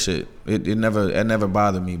none of that shit. It never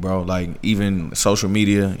bothered me, bro. Like, even social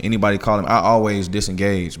media, anybody calling, I always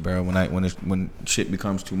disengage, bro. When shit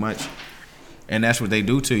becomes too much. And that's what they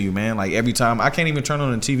do to you, man. Like, every time, I can't even turn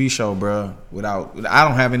on a TV show, bro, I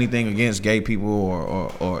don't have anything against gay people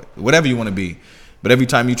or whatever you want to be. But every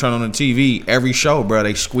time you turn on the TV, every show, bro,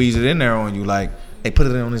 they squeeze it in there on you. Like, they put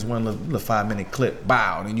it on this one little 5-minute clip,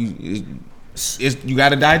 bow, and you got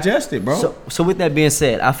to digest it, bro. So with that being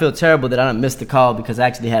said, I feel terrible that I done missed the call because I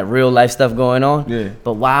actually had real life stuff going on. Yeah.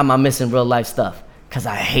 But why am I missing real life stuff? Because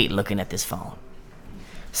I hate looking at this phone.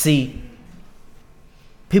 See,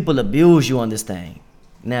 people abuse you on this thing.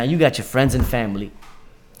 Now, you got your friends and family.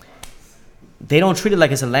 They don't treat it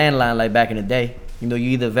like it's a landline like back in the day. You know,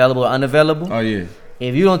 you're either available or unavailable. Oh, yeah.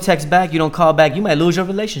 If you don't text back, you don't call back, you might lose your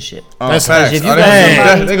relationship. That's facts. If you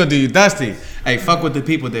they gonna do you dusty. Hey, fuck with the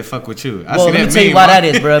people that fuck with you. Well, let me tell you why that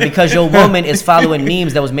is, bro. Because your woman is following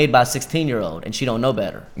memes that was made by a 16-year-old, and she don't know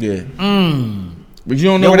better. Yeah. But you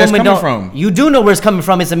don't know where that's coming from. You do know where it's coming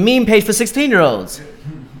from. It's a meme page for 16-year-olds.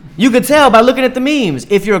 You could tell by looking at the memes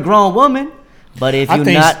if you're a grown woman. But if you're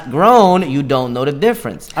not grown, you don't know the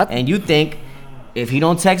difference. And you think, if he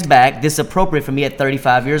don't text back, this is appropriate for me at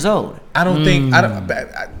 35 years old. I don't think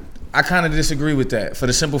I kind of disagree with that for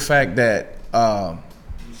the simple fact that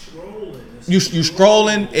you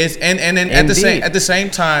scrolling is and then at the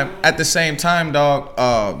same time,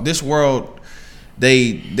 dog. This world,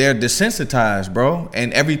 they're desensitized, bro,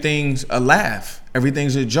 and everything's a laugh.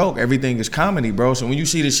 Everything's a joke. Everything is comedy, bro. So when you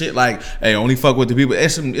see the shit like, hey, only fuck with the people,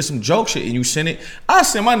 it's some joke shit, and you send it. I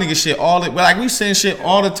send my nigga shit like we send shit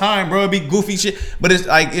all the time, bro. It be goofy shit, but it's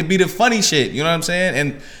like it be the funny shit. You know what I'm saying?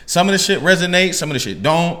 And some of the shit resonates, some of the shit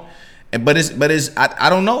don't. But it's I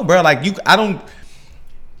don't know, bro. Like I don't.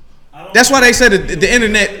 That's why they said the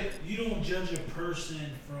internet. You don't judge a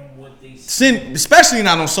person from what they especially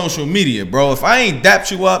not on social media, bro. If I ain't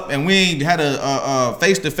dapped you up and we ain't had a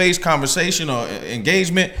face-to-face conversation or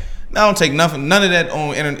engagement, I don't take none of that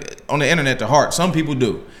on the internet to heart. Some people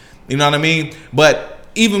do, you know what I mean? But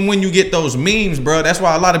even when you get those memes, bro, that's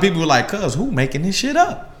why a lot of people are like, "Cuz who making this shit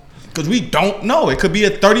up?" Because we don't know. It could be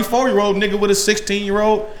a 34-year-old nigga with a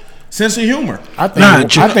 16-year-old sense of humor. I think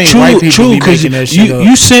white people be making that shit up.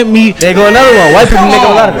 You sent me. There go another one. White people make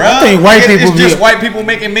a lot of it. I think it's just white people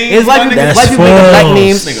making memes. It's white people making black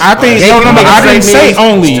memes. I think I didn't say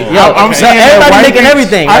only. I'm saying everybody making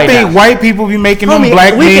everything. I think white people be making them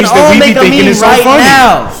black memes that we be thinking is so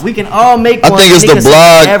funny. We can all make one. I think it's the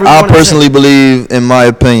blog. I personally believe, in my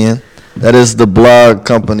opinion, that is the blog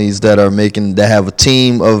companies that have a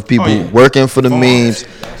team of people working for the memes.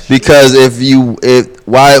 Because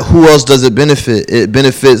who else does it benefit? It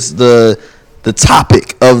benefits the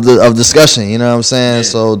topic of discussion. You know what I'm saying? Yeah.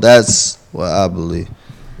 So that's what I believe.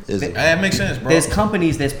 That makes sense, bro. There's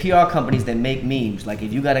PR companies that make memes. Like,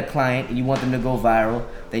 if you got a client and you want them to go viral,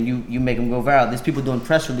 then you make them go viral. There's people doing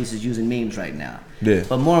press releases using memes right now. Yeah.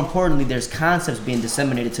 But more importantly, there's concepts being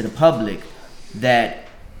disseminated to the public that,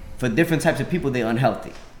 for different types of people, they're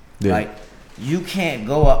unhealthy. Yeah. Right? You can't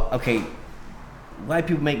go up. Okay. White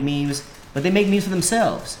people make memes. but they make memes for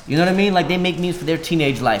themselves. You know what I mean? Like they make memes for their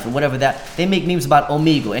teenage life or whatever that. They make memes about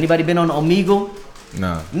Omegle. Anybody been on Omegle?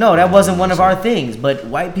 No, that wasn't one of our things. But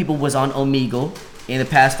white people was on Omegle in the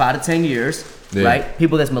past 5 to 10 years, right?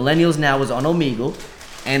 People that's millennials now was on Omegle,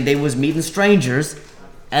 and they was meeting strangers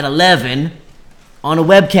at 11 on a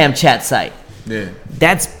webcam chat site. Yeah.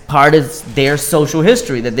 That's part of their social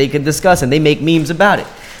history that they can discuss, and they make memes about it.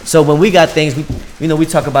 So when we got things, we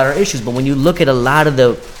talk about our issues, but when you look at a lot of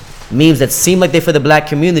the memes that seem like they're for the black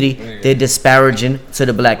community, they're disparaging to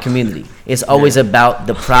the black community. It's always about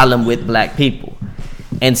the problem with black people.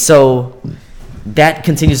 And so that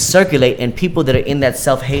continues to circulate, and people that are in that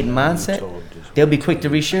self-hating mindset, they'll be quick to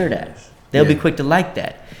reshare that. They'll be quick to like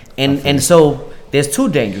that. And so there's two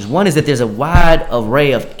dangers. One is that there's a wide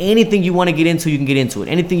array of anything you want to get into, you can get into it.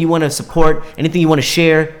 Anything you want to support, anything you want to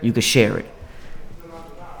share, you can share it.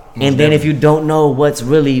 And then if you don't know what's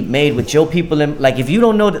really made with your people, like if you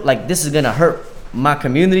don't know that like this is gonna hurt my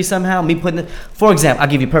community somehow, me putting it, for example, I'll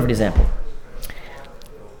give you a perfect example.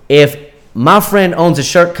 If my friend owns a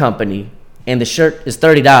shirt company and the shirt is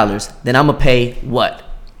 $30, then I'm gonna pay what?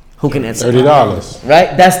 Who can answer? $30.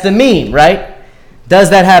 Right? That's the meme, right? Does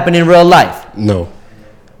that happen in real life? No.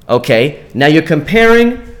 Okay, now you're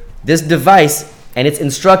comparing this device and its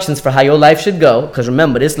instructions for how your life should go, because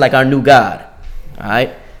remember, this is like our new God, all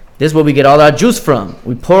right? This is where we get all our juice from.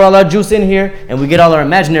 We pour all our juice in here, and we get all our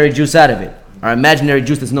imaginary juice out of it. Our imaginary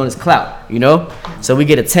juice is known as clout, you know? So we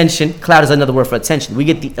get attention. Clout is another word for attention. We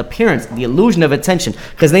get the appearance, the illusion of attention,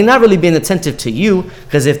 because they're not really being attentive to you,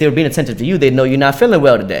 because if they were being attentive to you, they'd know you're not feeling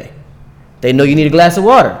well today. They know you need a glass of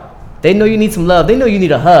water. They know you need some love. They know you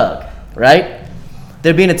need a hug, right?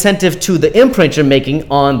 They're being attentive to the imprint you're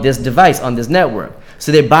making on this device, on this network.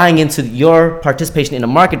 So they're buying into your participation in a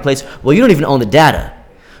marketplace where you don't even own the data.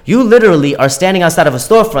 You literally are standing outside of a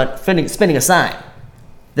storefront spinning a sign.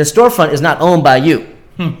 The storefront is not owned by you.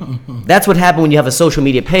 That's what happened when you have a social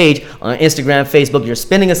media page on Instagram, Facebook. You're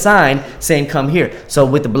spinning a sign saying, come here. So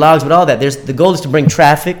with the blogs, with all that, the goal is to bring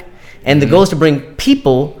traffic, and the goal is to bring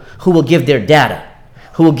people who will give their data,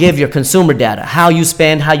 who will give your consumer data, how you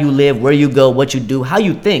spend, how you live, where you go, what you do, how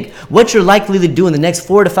you think, what you're likely to do in the next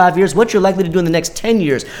 4 to 5 years, what you're likely to do in the next 10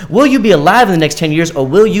 years. Will you be alive in the next 10 years, or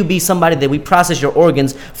will you be somebody that we process your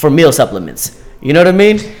organs for meal supplements? You know what I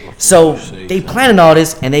mean? So they planning all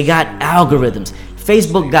this, and they got algorithms.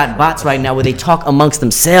 Facebook got bots right now where they talk amongst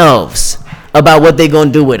themselves about what they're going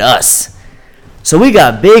to do with us. So we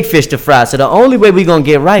got big fish to fry. So the only way we're going to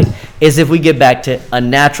get right is if we get back to a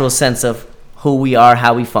natural sense of who we are,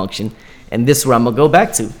 how we function. And this is where I'm going to go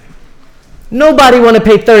back to. Nobody want to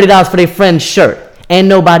pay $30 for their friend's shirt, and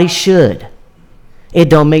nobody should. It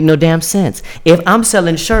don't make no damn sense. If I'm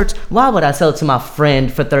selling shirts, why would I sell it to my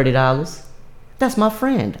friend for $30? That's my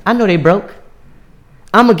friend. I know they broke.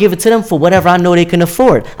 I'm going to give it to them for whatever I know they can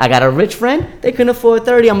afford. I got a rich friend, they can afford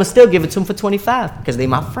 $30. I'm going to still give it to them for $25 because they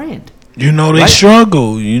my friend. You know they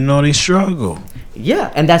struggle. You know they struggle.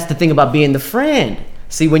 Yeah, and that's the thing about being the friend.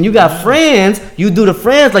 See, when you got friends, you do the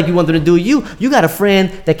friends like you want them to do you. You got a friend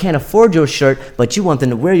that can't afford your shirt, but you want them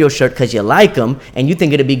to wear your shirt because you like them, and you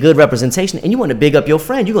think it'd be good representation, and you want to big up your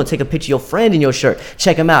friend. You're going to take a picture of your friend in your shirt.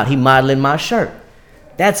 Check him out. He modeling my shirt.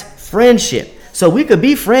 That's friendship. So we could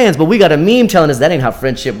be friends, but we got a meme telling us that ain't how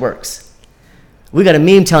friendship works. We got a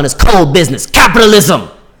meme telling us cold business, capitalism.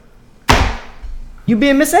 You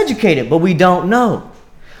being miseducated, but we don't know.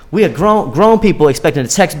 We are grown people expecting to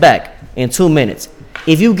text back in 2 minutes.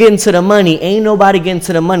 If you get into the money, ain't nobody getting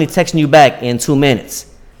to the money texting you back in 2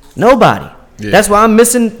 minutes. Nobody. Yeah. That's why I'm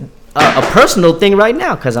missing a personal thing right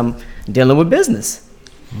now, because I'm dealing with business.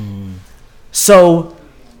 So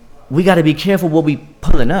we got to be careful what we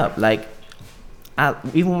pulling up. Like,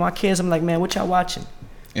 even with my kids, I'm like, man, what y'all watching?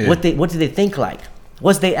 Yeah. What do they think like?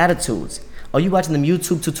 What's their attitudes? Are you watching them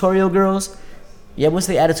YouTube tutorial girls? Yeah, what's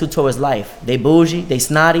their attitude towards life? They bougie, they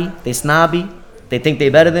snotty, they snobby, they think they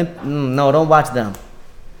better than? No, don't watch them.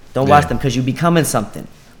 Don't watch them, because you becoming something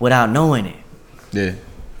without knowing it. Yeah.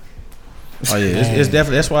 Oh yeah, it's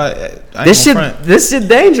definitely, that's why this shit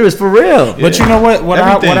dangerous for real. Yeah. But you know what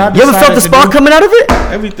I you ever felt the spark coming out of it?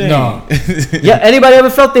 Everything. No. Yeah, anybody ever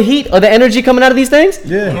felt the heat or the energy coming out of these things?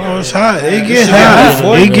 Yeah. Oh, it's hot. It gets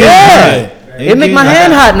hot. It gets hot. It make my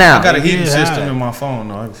hand hot now. I got a heating system in my phone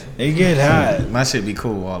though. It get hot. My shit be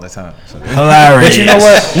cool all the time. So. Hilarious. But you know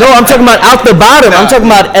what? No, I'm talking about out the bottom. I'm talking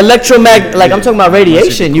about like I'm talking about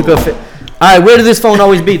radiation. You could fit. All right, where does this phone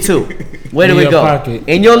always be too? Where do we go? Pocket.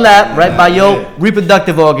 In your lap, right by your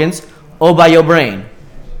reproductive organs or by your brain.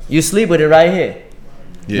 You sleep with it right here.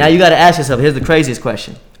 Yeah. Now you got to ask yourself, here's the craziest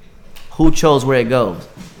question. Who chose where it goes?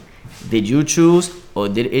 Did you choose or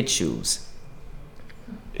did it choose?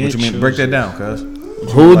 What you mean? Break that down, cuz.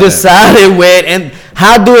 Who decided when and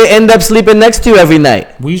how do it end up sleeping next to you every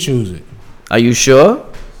night? We choose it. Are you sure?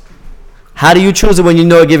 How do you choose it when you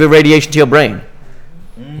know it gives radiation to your brain?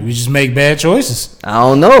 We just make bad choices. I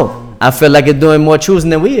don't know. I feel like it's doing more choosing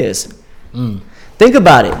than we is. Think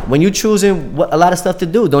about it. When you choosing a lot of stuff to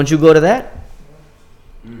do, don't you go to that?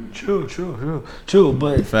 True.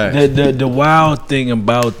 But the wild thing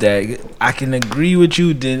about that, I can agree with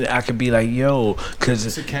you. Then I could be like, yo, because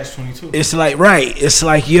it's a catch-22. It's like It's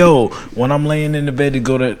like, yo, when I'm laying in the bed to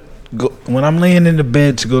go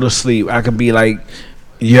to sleep, I could be like,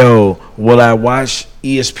 yo, will I watch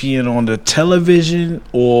ESPN on the television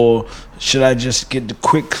or should I just get the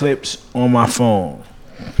quick clips on my phone?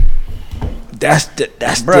 That's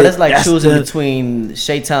like choosing between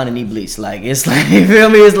Shaitan and Iblis. Like, it's like, you feel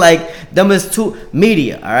me? It's like them is two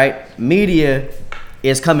media. All right, media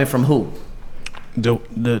is coming from who?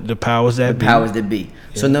 The powers that be. Powers that be.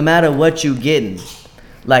 Yeah. So no matter what you getting,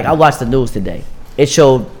 like I watched the news today. It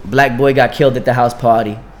showed black boy got killed at the house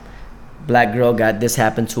party. Black girl got this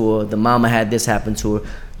happen to her. The mama had this happen to her.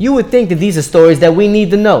 You would think that these are stories that we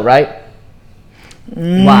need to know, right?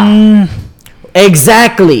 Why?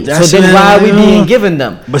 Exactly. That's so then why are we being given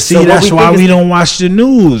them? But see, so that's why we don't watch the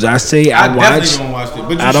news. I say I watch. Don't watch it,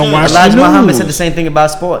 but I don't watch Elijah the news. Muhammad said the same thing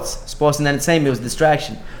about sports. Sports and entertainment was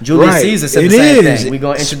distraction. Julius Caesar said the same thing. We're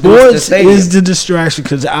going to introduce sports the stadium. Is the distraction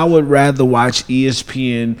because I would rather watch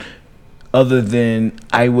ESPN other than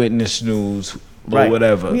Eyewitness News or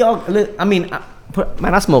whatever. We all. I mean,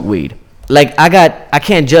 I smoke weed. Like I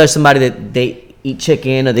can't judge somebody that they eat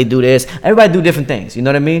chicken or they do this. Everybody do different things. You know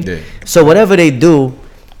what I mean? Yeah. So whatever they do,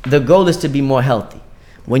 the goal is to be more healthy.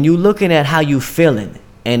 When you looking at how you feeling,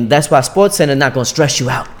 and that's why Sports Center not gonna stress you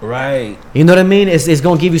out. Right. You know what I mean? It's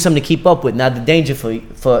gonna give you something to keep up with. Now the danger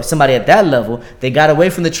for somebody at that level, they got away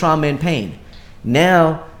from the trauma and pain.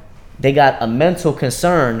 Now they got a mental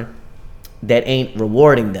concern that ain't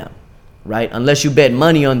rewarding them. Right, unless you bet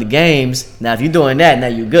money on the games. Now, if you're doing that, now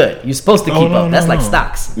you're good. You're supposed to keep up. That's like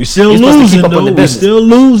stocks. We still losing though. We still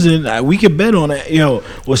losing. We can bet on that. Yo,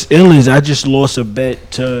 what's ill is I just lost a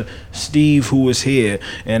bet to Steve, who was here,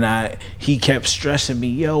 and he kept stressing me.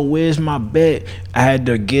 Yo, where's my bet? I had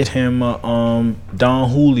to get him a Don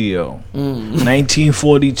Julio,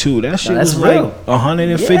 1942. That shit was real. Like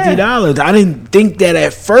 $150. I didn't think that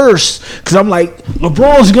at first because I'm like,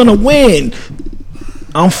 LeBron's gonna win.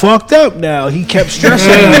 I'm fucked up now. He kept stressing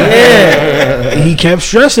me. He kept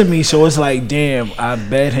stressing me. So it's like, damn, I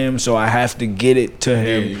bet him, so I have to get it to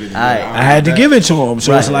him. I had to give it to him.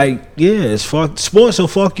 So it's like, it's sports will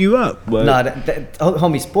fuck you up. But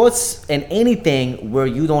homie, sports and anything where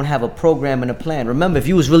you don't have a program and a plan. Remember, if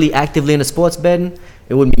you was really actively into sports betting,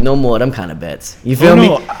 it wouldn't be no more of them kind of bets. You feel me?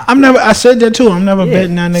 I said that too. I'm never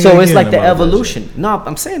betting that nigga. So it's like the evolution. No,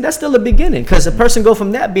 I'm saying that's still the beginning. Because a person go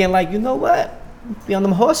from that being like, you know what? Be on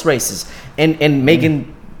them horse races and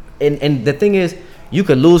making and the thing is you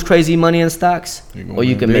could lose crazy money in stocks or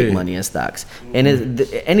you can make money in stocks and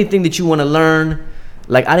anything that you want to learn.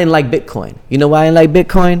 Like I didn't like Bitcoin. You know why I didn't like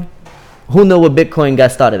Bitcoin? Who know what Bitcoin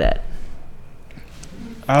got started at?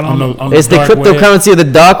 I don't know. It's the cryptocurrency of the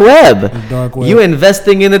dark web. You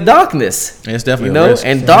investing in the darkness. It's definitely a risk.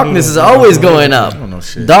 And darkness is always going up.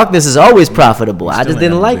 Darkness is always profitable. I just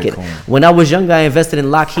didn't like it. When I was younger, I invested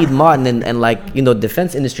in Lockheed Martin and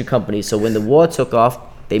defense industry companies. So when the war took off,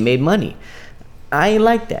 they made money. I ain't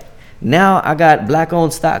like that. Now I got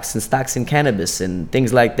black-owned stocks and stocks in cannabis and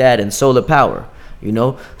things like that and solar power.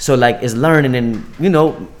 So like it's learning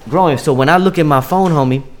and growing. So when I look at my phone,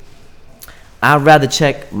 homie, I'd rather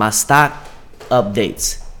check my stock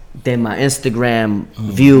updates than my Instagram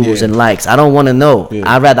views and likes. I don't want to know.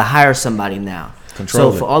 I'd rather hire somebody now.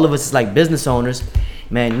 So for all of us, it's like business owners,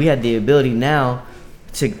 man, we have the ability now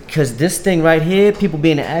because this thing right here, people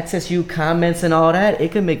being able to access you, comments and all that,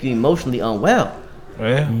 it can make you emotionally unwell.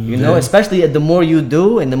 Yeah. Especially the more you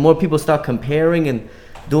do and the more people start comparing and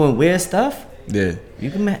doing weird stuff. Yeah. You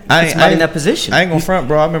can put somebody in that position. I ain't gonna front,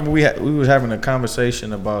 bro. I remember we was having a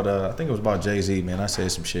conversation about I think it was about Jay-Z, man. I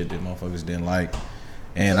said some shit that motherfuckers didn't like.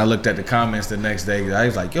 And I looked at the comments the next day. I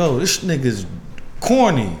was like, yo, this nigga's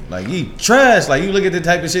corny. Like, he trash. Like, you look at the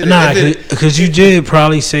type of shit. Nah, because you did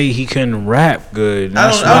probably say he couldn't rap good.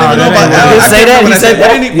 I don't even know about that. He said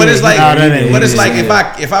that. But it's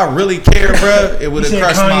like, if I really care, bro, it would have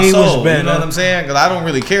crushed my soul. You know what I'm saying? Because I don't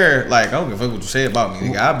really care. Like, I don't give a fuck what you say about me.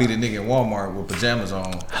 Nigga, I'll be the nigga in Walmart with pajamas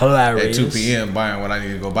on hilarious at 2 p.m. buying what I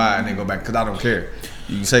need to go buy and then go back because I don't care.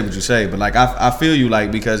 You can say what you say, but like I feel you,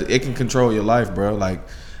 like, because it can control your life, bro. Like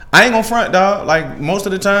I ain't gonna front, dog. Like most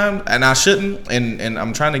of the time, and I shouldn't. And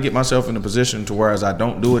I'm trying to get myself in a position to whereas I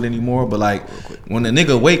don't do it anymore. But like when the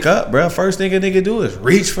nigga wake up, bro, first thing a nigga do is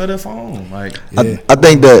reach for the phone. Like I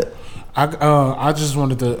think that. I just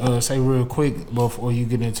wanted to say real quick before you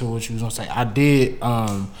get into what you was gonna say. I did.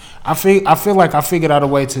 I feel like I figured out a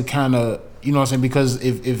way to kind of, you know what I'm saying, because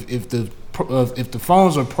if the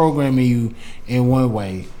phones are programming you in one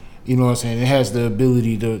way, you know what I'm saying, it has the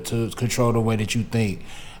ability to control the way that you think.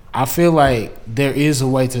 I feel like there is a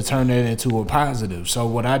way to turn that into a positive. So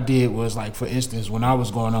what I did was, like, for instance, when I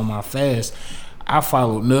was going on my fast, I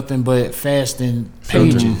followed nothing but fasting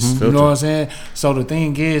pages. You know what I'm saying? So the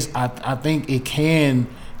thing is, I think it can.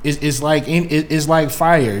 It's like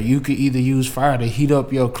fire. You could either use fire to heat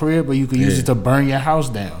up your crib, or you could use it to burn your house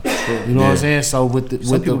down. You know what I'm saying? So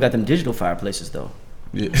some people got them digital fireplaces though.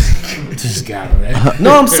 Yeah. This guy, right?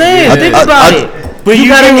 No, I'm saying, think about it. But you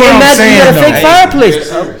gotta imagine you got a fake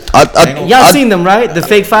fireplace. Y'all seen them, right? The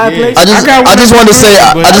fake fireplace. I just wanted to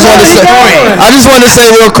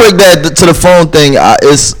say real quick that to the phone thing, I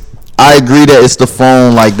agree that it's the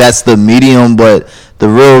phone, like that's the medium, but the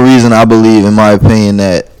real reason I believe, in my opinion,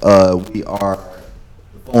 that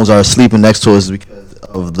phones are sleeping next to us is because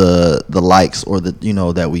of the likes or the, you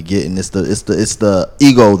know, that we get, and it's the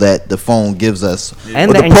ego that the phone gives us,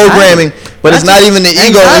 and or the programming. But it's not even the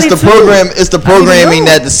ego; it's the program. It's the programming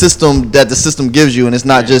that the system gives you, and it's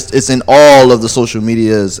not just. It's in all of the social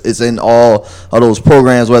medias. It's in all of those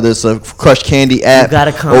programs, whether it's a Crush Candy app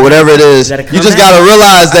or whatever it is. You just gotta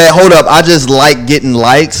realize that. Hold up, I just like getting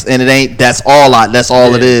likes, and it ain't. That's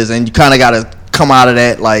all it is, and you kind of gotta come out of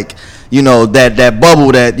that, like. You know, that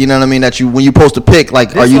bubble that, you know what I mean, that you, when you post a pic,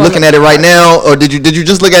 like, are you looking at it right now, or did you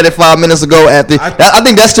just look at it 5 minutes ago after? I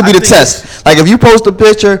think that's to be the test. Like, if you post a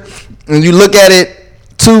picture and you look at it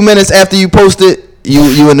 2 minutes after you post it,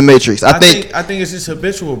 you in the matrix. I think it's just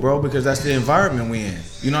habitual, bro, because that's the environment we in.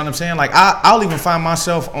 You know what I'm saying? Like, I'll even find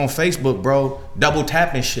myself on Facebook, bro, double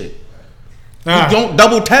tapping shit. You don't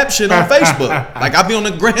double tap shit on Facebook. Like, I be on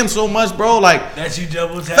the gram so much, bro. Like, that's you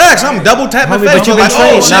double tap. Facts, I'm double tapping Facebook. But you've been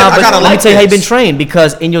trained. Let me tell you how you've been trained,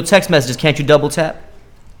 because in your text messages, can't you double tap?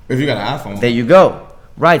 If you got an iPhone. There you go.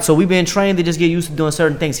 Right. So we've been trained to just get used to doing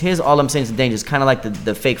certain things. Here's all I'm saying is the danger. It's kind of like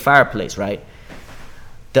the fake fireplace, right?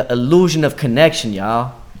 The illusion of connection,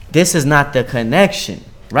 y'all. This is not the connection.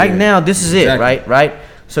 Right now, this is it, right?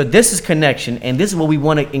 So this is connection, and this is what we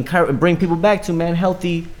want to encourage and bring people back to, man.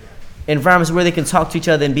 Healthy environments where they can talk to each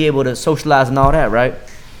other and be able to socialize and all that, right?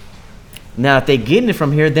 Now, if they're getting it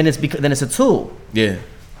from here, then it's a tool. Yeah.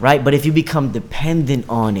 Right? But if you become dependent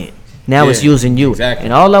on it, now it's using you. Exactly.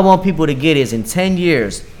 And all I want people to get is, in 10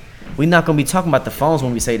 years, we're not going to be talking about the phones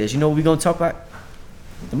when we say this. You know what we're going to talk about?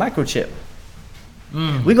 The microchip.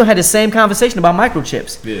 We're going to have the same conversation about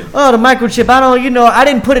microchips. Yeah. Oh, the microchip, I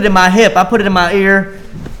didn't put it in my hip. I put it in my ear.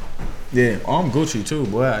 Yeah. Oh, I'm Gucci too,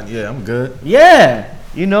 boy. Yeah, I'm good. Yeah.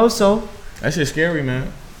 You know, so that shit's scary,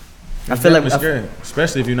 man. I feel like scary,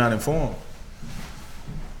 especially if you're not informed.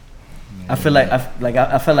 I feel like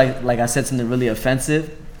I said something really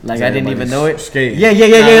offensive. Like I didn't even know it. Scared. Yeah.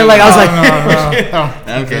 Like I was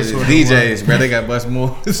like, okay, DJs, bro, they got bust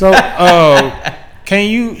more. So,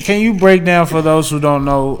 can you break down for those who don't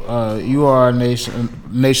know? You are a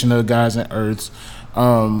nation of gods and earths.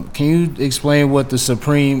 Can you explain what the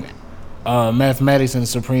supreme mathematics and the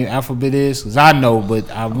supreme alphabet is? Because I know,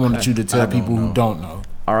 but I wanted you to tell people who don't know.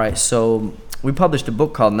 All right, so we published a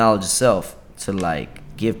book called Knowledge Itself to, like,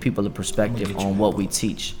 give people a perspective on what we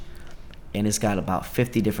teach, and it's got about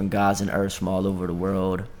 50 different gods and earths from all over the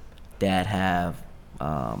world that have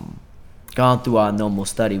gone through our normal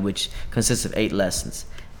study, which consists of 8 lessons.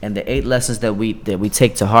 And the 8 lessons that we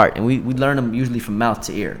take to heart, and we learn them usually from mouth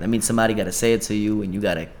to ear. That means somebody got to say it to you, and you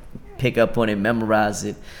got to pick up on it, memorize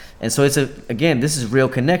it. And so this is real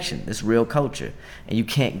connection, this real culture, and you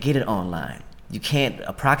can't get it online. You can't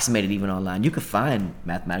approximate it even online. You could find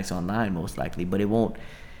mathematics online most likely, but it won't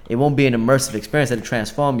be an immersive experience that'll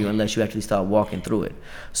transform you unless you actually start walking through it.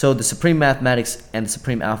 So the supreme mathematics and the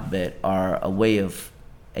supreme alphabet are a way of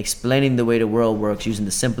explaining the way the world works using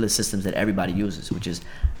the simplest systems that everybody uses, which is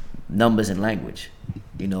numbers and language.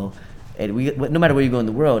 You know, and no matter where you go in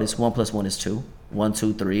the world, it's 1 + 1 is 2. 1,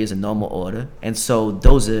 2, 3 is a normal order, and so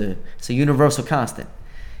it's a universal constant.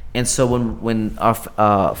 And so when our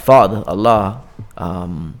Father Allah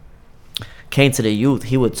came to the youth,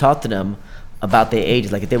 he would talk to them about their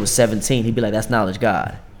ages. Like if they were 17, he'd be like, "That's knowledge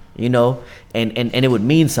God," you know, and it would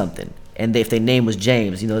mean something. And if their name was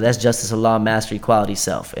James, you know, that's justice, Allah, mastery, quality,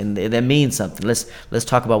 self, and that means something. Let's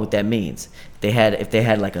talk about what that means. If they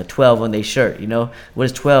had like a 12 on their shirt, you know, what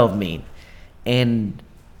does 12 mean? And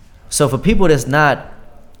so for people that's not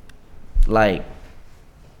like,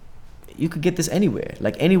 you could get this anywhere.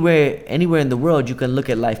 Like anywhere in the world, you can look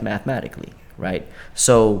at life mathematically, right?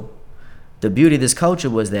 So the beauty of this culture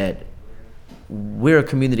was that we're a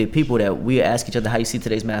community of people that we ask each other, how you see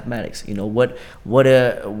today's mathematics? You know, what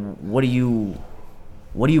do you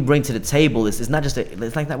bring to the table? It's not just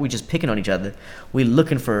it's like that we're just picking on each other. We're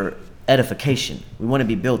looking for edification. We want to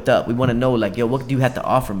be built up. We want to know, like, yo, what do you have to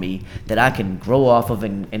offer me that I can grow off of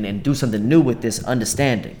and do something new with this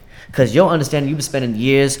understanding? Because your understanding, you've been spending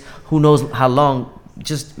years, who knows how long,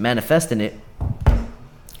 just manifesting it.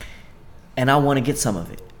 And I want to get some of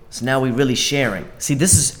it. So now we're really sharing.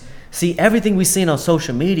 See, everything we've seen on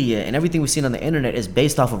social media and everything we've seen on the internet is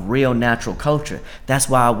based off of real natural culture. That's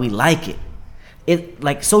why we like it. It,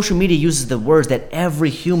 like, social media uses the words that every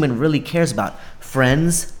human really cares about.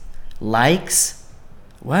 Friends, likes,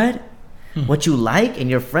 what? What you like and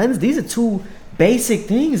your friends, these are two basic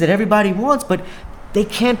things that everybody wants, but they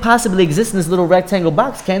can't possibly exist in this little rectangle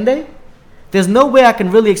box, can they? There's no way I can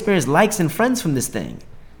really experience likes and friends from this thing.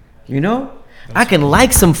 You know? I can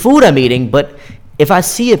like some food I'm eating, but if I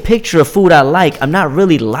see a picture of food I like, I'm not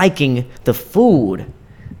really liking the food.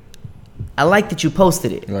 I like that you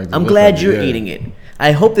posted it. I'm glad you're eating it.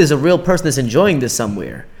 I hope there's a real person that's enjoying this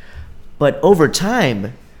somewhere. But over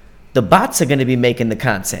time, the bots are going to be making the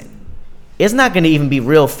content. It's not going to even be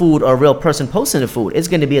real food or a real person posting the food. It's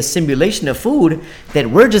going to be a simulation of food that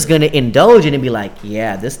we're just going to indulge in and be like,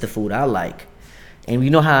 yeah, this is the food I like. And you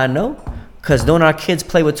know how I know? Because don't our kids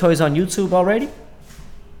play with toys on YouTube already?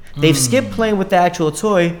 They've skipped playing with the actual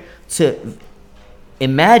toy to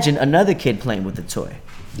imagine another kid playing with the toy.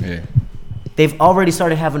 Yeah. They've already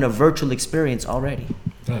started having a virtual experience already.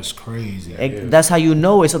 That's crazy. That's how you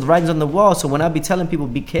know it. So the writing's on the wall. So when I be telling people,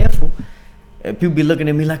 be careful, people be looking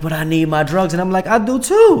at me like, but I need my drugs. And I'm like, I do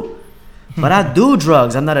too. But I do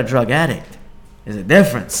drugs. I'm not a drug addict. There's a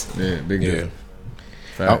difference. Yeah, big deal.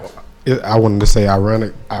 I wanted to say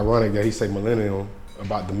ironic that he said millennial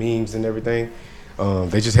about the memes and everything.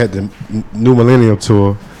 They just had the new millennial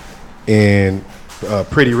tour, and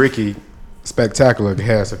Pretty Ricky Spectacular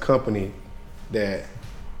has a company that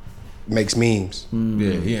makes memes.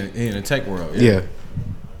 Yeah, he in the tech world. Yeah.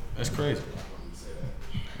 That's crazy.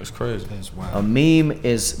 That's crazy. That's wild. A meme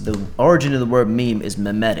is, the origin of the word meme is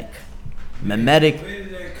mimetic. Mimetic. Where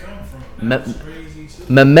did that come from? That's crazy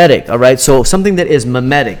too. Mimetic, all right? So something that is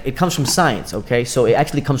mimetic, it comes from science, okay? So it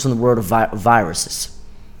actually comes from the word of viruses.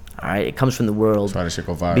 All right, it comes from the world.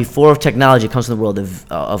 Before technology, it comes from the world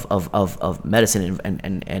of medicine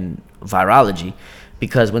and virology,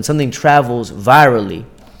 because when something travels virally,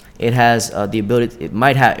 it has the ability. It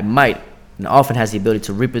might and often has the ability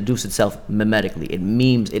to reproduce itself mimetically. It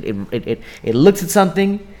memes. It looks at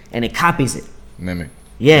something and it copies it. Mimic.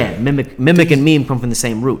 Yeah, mimic and meme come from the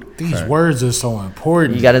same root. These words are so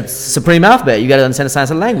important. You got a supreme alphabet. You got to understand the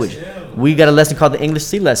science of language. We got a lesson called the English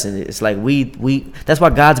C lesson. It's like we that's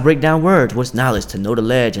why gods break down words. What's knowledge? To know the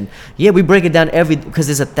ledge. And yeah, we break it down because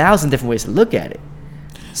there's 1,000 different ways to look at it.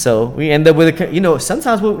 So we end up with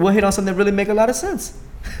sometimes we'll hit on something that really make a lot of sense.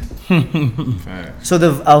 So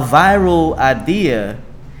a viral idea,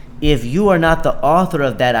 if you are not the author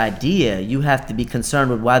of that idea, you have to be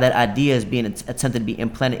concerned with why that idea is being attempted to be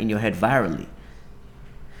implanted in your head virally.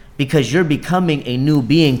 Because you're becoming a new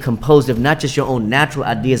being composed of not just your own natural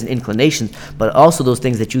ideas and inclinations, but also those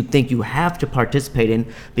things that you think you have to participate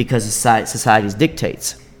in because society's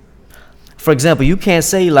dictates. For example, you can't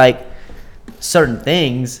say like certain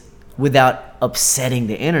things without upsetting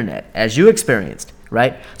the internet, as you experienced,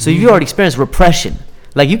 right? So you already experienced repression.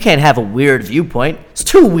 Like, you can't have a weird viewpoint. It's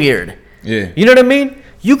too weird. Yeah. You know what I mean?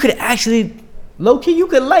 You could actually, low-key, you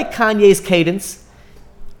could like Kanye's cadence.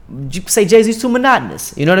 You could say Jay-Z's too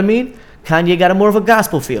monotonous. You know what I mean? Kanye got more of a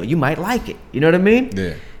gospel feel. You might like it. You know what I mean?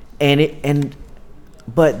 Yeah.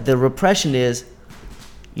 But the repression is,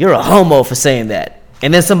 you're a homo for saying that.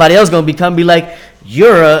 And then somebody else gonna be like,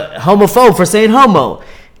 you're a homophobe for saying homo.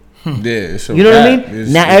 Yeah. So you know what I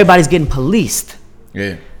mean? Now everybody's getting policed.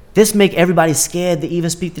 Yeah. This make everybody scared to even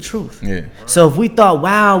speak the truth. Yeah. So if we thought,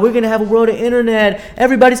 wow, we're gonna have a world of internet,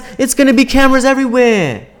 it's gonna be cameras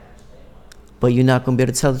everywhere, but you're not gonna be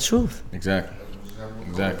able to tell the truth. Exactly.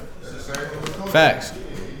 Facts.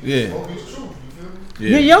 Yeah.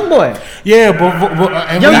 You're a young boy. Yeah,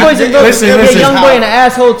 but young boys are listen. A young boy and an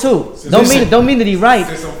asshole too. Don't mean that he right.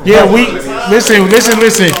 Yeah, we listen.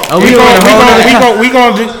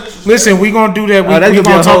 We gonna do that. We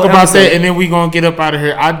gonna talk about that, and then we gonna get up out of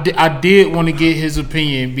here. I did want to get his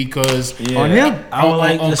opinion because on him, I would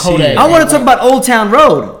like to see Kodak. I want to talk about Old Town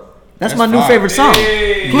Road. That's my new favorite song.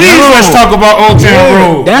 Please let's talk about Old Town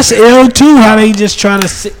Road. That's ill too. How they just trying to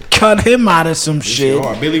cut him out of some shit.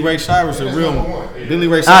 Billy Ray Cyrus is real. Billy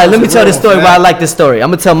Ray Cyrus. All right, let me tell this story why I like this story.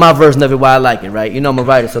 I'm gonna tell my version of it why I like it. Right? You know I'm a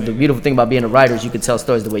writer, so the beautiful thing about being a writer is you can tell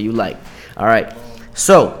stories the way you like. All right.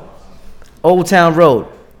 So, Old Town Road,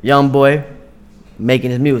 young boy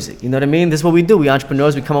making his music. You know what I mean? This is what we do. We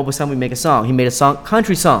entrepreneurs. We come up with something. We make a song. He made a song,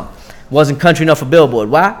 country song. Wasn't country enough for Billboard.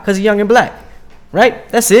 Why? Because he's young and black. Right?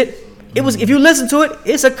 That's it. It was. If you listen to it,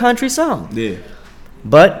 it's a country song. Yeah.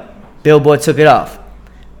 But Billboard took it off.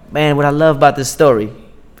 Man, what I love about this story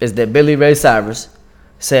is that Billy Ray Cyrus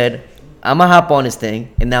said, I'm going to hop on this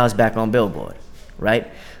thing, and now it's back on Billboard,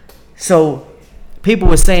 right? So people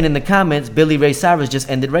were saying in the comments, Billy Ray Cyrus just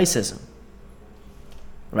ended racism,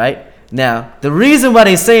 right? Now, the reason why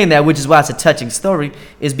they're saying that, which is why it's a touching story,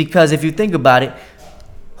 is because if you think about it,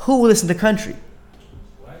 who will listen to country?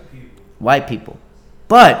 White people.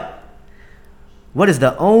 But what is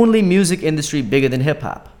the only music industry bigger than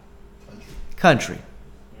hip-hop? Country.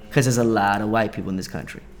 Because there's a lot of white people in this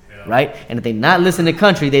country, right? And if they not listen to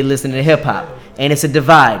country, they listen to hip-hop. And it's a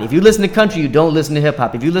divide. If you listen to country, you don't listen to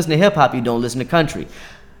hip-hop. If you listen to hip-hop, you don't listen to country.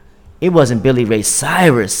 It wasn't Billy Ray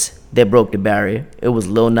Cyrus that broke the barrier. It was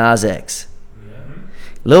Lil Nas X.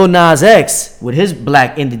 Lil Nas X, with his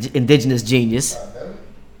black indigenous genius.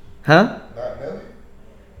 Huh?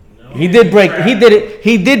 He did break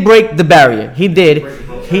the barrier. He did.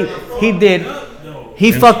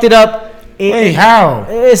 He fucked it up. Wait, how?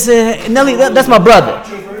 It's Nelly. That's my brother.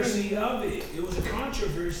 Controversy of it. It was a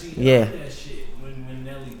controversy Yeah. of that shit when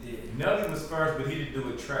Nelly did. Nelly was first, but he didn't do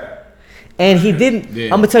a trap. And he didn't. Yeah.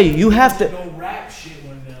 I'm gonna tell you, you have to. No rap shit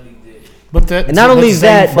when Nelly did. But that, And not only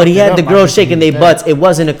that, but he had the girls shaking their butt. butts. It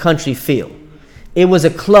wasn't a country feel. It was a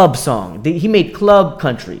club song. He made club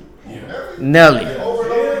country. Nelly.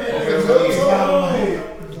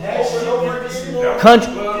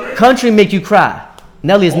 Country make you cry.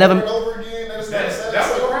 Nelly has never.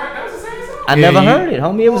 I never heard it,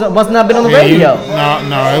 homie. It was not been on the radio.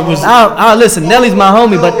 No, it was. Listen, Nelly's my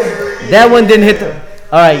homie, but that one didn't hit the.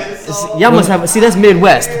 All right, y'all must have. See, that's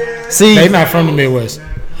Midwest. See, They not from the Midwest.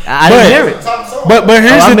 I didn't hear it. But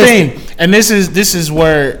here's I the missed thing, and this is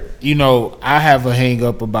where I have a hang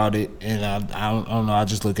up about it, and I don't know. I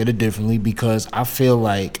just look at it differently because I feel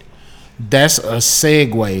like that's a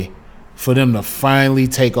segue for them to finally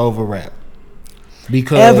take over rap.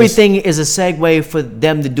 Because Everything is a segue for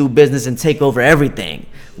them to do business and take over everything.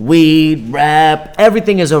 Weed, rap,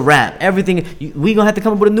 everything is a rap. Everything. We gonna have to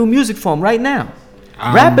come up with a new music form right now.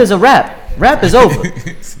 Rap is a rap. Rap is over.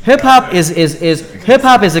 Hip hop is hip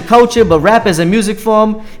hop is a culture, but rap as a music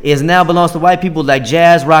form is now belongs to white people like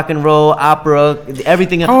jazz, rock and roll, opera,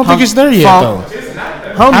 everything. I don't think it's there yet, though.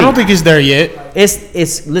 Homie, I don't think it's there yet.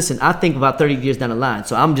 It's listen, I think about 30 years down the line,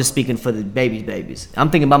 so I'm just speaking for the babies. I'm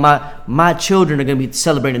thinking about my children are gonna be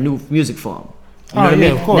celebrating a new music form. You know what I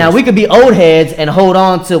mean? Of course. Now we could be old heads and hold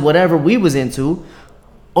on to whatever we was into,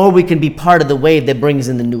 or we can be part of the wave that brings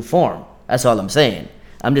in the new form. That's all I'm saying.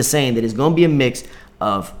 I'm just saying that it's gonna be a mix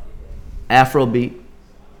of Afrobeat,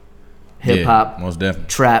 hip hop, most definitely.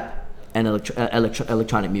 trap, and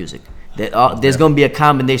electronic music. There's gonna be a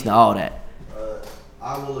combination of all that.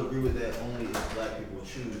 I will agree with that only if black people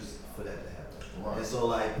choose for that to happen. And so,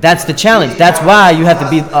 like, That's the challenge. That's why you have to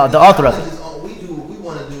be the author of it. We do what we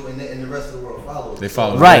want to do, and the rest of the world follows. They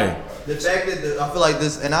follow. Right. The fact that I feel like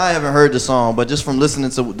this, and I haven't heard the song, but just from listening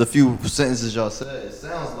to the few sentences y'all said, it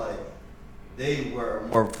sounds like they were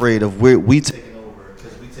more afraid of we taking over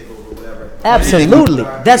because we take over whatever. Absolutely.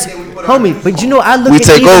 That's homie. But I look We at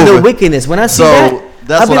take even over. the wickedness when I see So, that.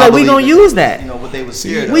 that's I'll be what I like, we believe gonna in. use that. You know what they were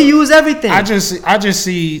scared We of. use everything. I just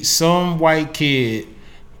see some white kid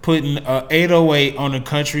putting a 808 on a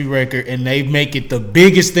country record and they make it the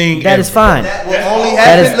biggest thing That ever. is fine. That will only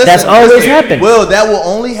happen. That's always happened. Well, that will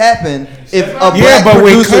only happen if a black Yeah, but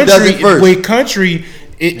with producer does it first. country,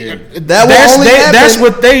 That will only happen. that's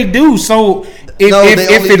what they do. So if No, they if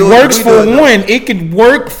only it do it if works we for do it. one, it could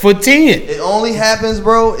work for 10. It only happens,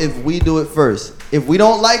 bro, if we do it first. If we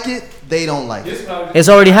don't like it, they don't like it. It's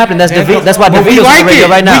already happened. That's why But we Davido's on like the radio it.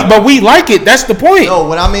 right now. But we like it. That's the point. No,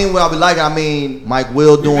 what I mean, what I be like, I mean Mike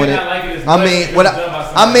Will doing it. not like it as I much mean, if what it's done by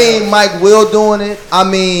I somebody mean, Mike Will doing it. I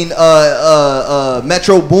mean,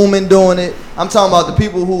 Metro Boomin doing it. I'm talking about the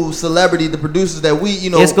people who celebrity, the producers that we,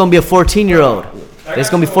 It's gonna be a 14-year-old. It's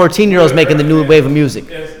gonna be 14-year-olds making the new wave of music.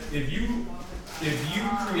 If you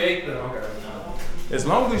create as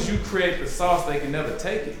long as you create the sauce, they can never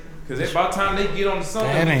take it. Because by the time they get on the something,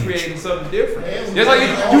 That they're ain't creating something different. Just like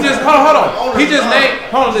you just hold on.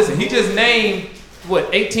 He just named what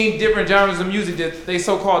 18 different genres of music that they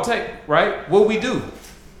so-called take. Right? What we do?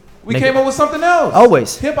 We came up with something else.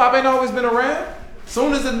 Always. Hip hop ain't always been around.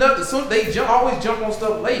 Soon they always jump on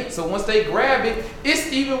stuff late. So once they grab it, it's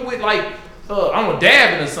even with like I'm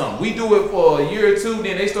dabbing or something. We do it for a year or two,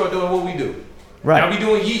 then they start doing what we do. Right. Now we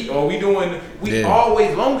doing yeet or we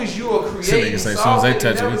always, long as you are creating. As soon as they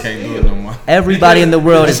touch it, we can't do it no more. Everybody in the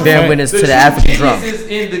world is bearing witness to the African drum. The is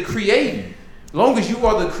in the creating. Long as you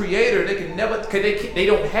are the creator, they can never, cause they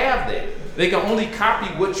don't have that. They can only copy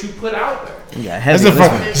what you put out there. Yeah,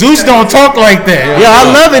 Zeus don't talk like that. Yeah, I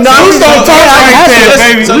love it. No, Zeus don't talk like that,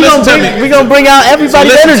 baby. We gonna bring out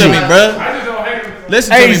everybody's energy. Listen to me, bro.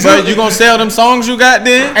 Listen to me, bro. You gonna sell them songs you got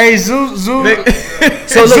then? Hey, Zeus. So look,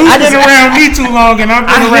 Zeus been around me too long, and I've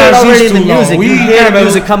been around Zeus too long. We hear the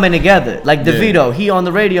music coming together. Like DeVito, he on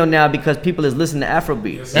the radio now because people is listening to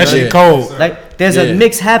Afrobeat. That shit cold. Like there's a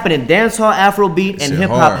mix happening. Dancehall, Afrobeat, and hip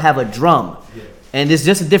hop have a drum, and it's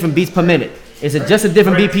just a different beats per minute. It's just a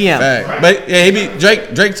different BPM. Fact. But yeah,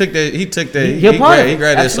 Drake took that. He took that. He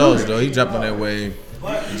grabbed that sauce though. He jumped on that wave.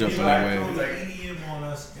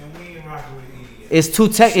 It's too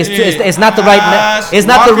tech. It's not the right. It's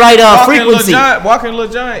not the right frequency. Walking Lil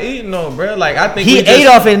Jon eating though, bro. Like I think he ate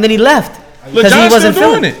off it and then he left because he wasn't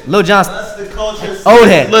feeling it. Lil Jon, old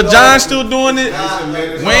head. Lil Jon still doing it.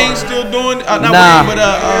 Wayne still doing it. Nah.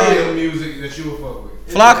 Music that you would fuck with.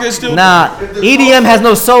 Flocka is still. Nah. EDM has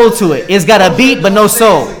no soul to it. It's got a beat but no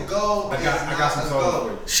soul. I got some soul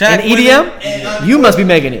for it. And EDM, you must be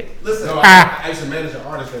making it. Listen, I used to manage an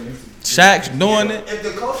artist that used to. Shaq's doing it. If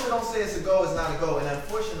the culture don't say it's a go, it's not a go. And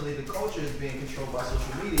unfortunately, the culture is being controlled by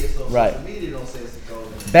social media. So right. Social media don't say it's a go.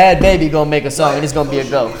 Bad Baby gonna make a song and it's gonna be a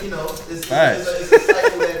go. You know, it's a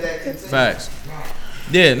cycle that continues. Facts.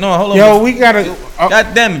 Yeah, no, hold on. Yo, we gotta.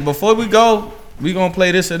 God damn it! Before we go, we gonna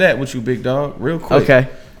play this or that with you, big dog, real quick. Okay.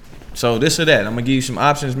 So this or that. I'm gonna give you some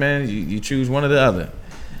options, man. You choose one or the other,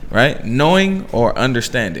 right? Knowing or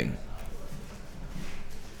understanding.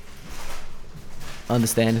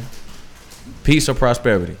 Understanding. Peace or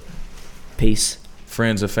prosperity? Peace.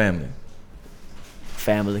 Friends or family?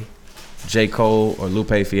 Family. J. Cole or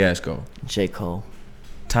Lupe Fiasco? J. Cole.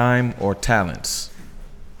 Time or talents?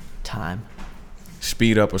 Time.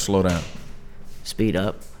 Speed up or slow down? Speed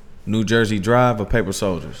up. New Jersey Drive or Paper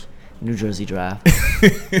Soldiers? New Jersey Drive.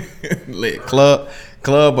 Lit. Club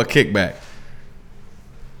or kickback?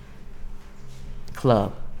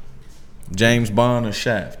 Club. James Bond or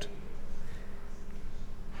Shaft?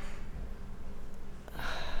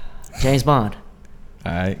 James Bond.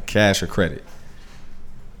 All right. Cash or credit?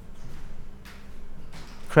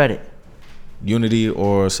 Credit. Unity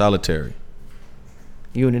or solitary?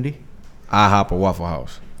 Unity. IHOP or Waffle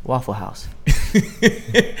House? Waffle House.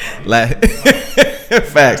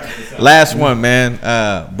 Facts. Last one, man.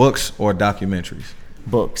 Books or documentaries?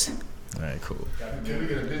 Books. All right, cool. Can we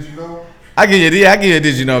get a did you know? I give you a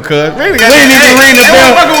did you know, cuz. We need to ring the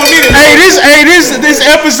bell. This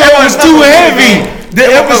episode was too heavy. The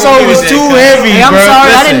episode was too heavy, hey, I'm bro.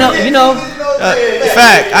 sorry, I didn't know. You know.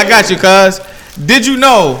 Fact, I got you, cuz. Did you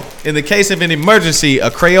know, in the case of an emergency, a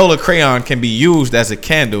Crayola crayon can be used as a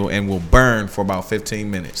candle and will burn for about 15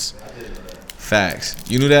 minutes? Facts.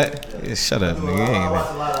 You knew that? Yeah, shut up,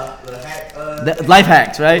 nigga. Life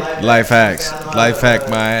hacks, right? Life hacks. Life hack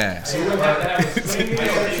my ass.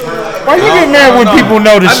 Why you get mad when people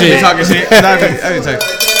know the shit? Talking shit.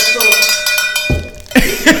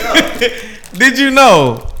 Did you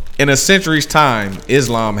know, in a century's time,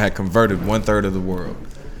 Islam had converted 1/3 of the world?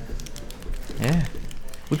 Yeah.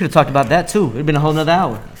 We could have talked about that too. It'd been a whole nother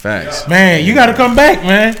hour. Facts. Man, you gotta come back,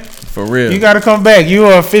 man. For real. You gotta come back. You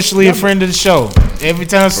are officially a friend of the show. Every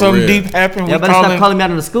time something deep happens, yeah, but stop calling me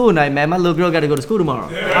out on the school night, man. My little girl got to go to school tomorrow.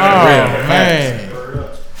 Oh, man.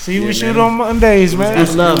 See, we shoot on Mondays, man.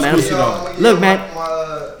 That's love, man. Look, man.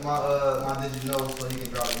 My did you know so he can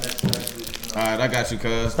drop the next week. All right, I got you,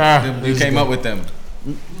 cuz. You came up with them.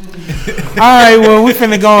 All right, well, we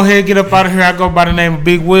finna go ahead and get up out of here. I go by the name of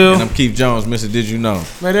Big Will. And I'm Keith Jones, Mr. Did You Know.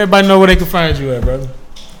 Let everybody know where they can find you at, brother.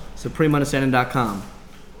 SupremeUnderstanding.com.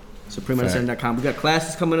 SupremeUnderstanding.com. We got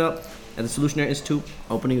classes coming up at the Solutionary Institute,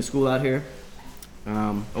 opening a school out here,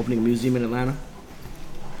 opening a museum in Atlanta.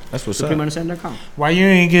 That's what's up. SupremeUnderstanding.com. Why you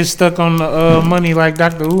ain't get stuck on the money like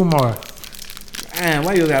Dr. Umar? Man,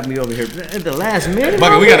 why you got me over here at the last minute?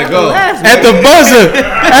 Bucket, we gotta go. At the buzzer.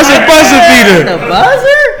 That's a buzzer beater. The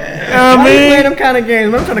buzzer? Why you playing them kind of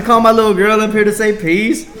games? I'm trying to call my little girl up here to say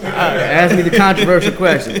peace. Ask me the controversial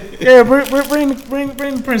question. Yeah, bring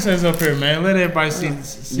the princess up here, man. Let everybody see.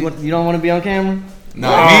 You don't want to be on camera? No,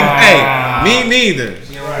 me neither.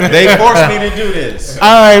 They forced me to do this.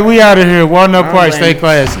 All right, we out of here. Walnut Park, stay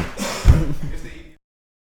classy.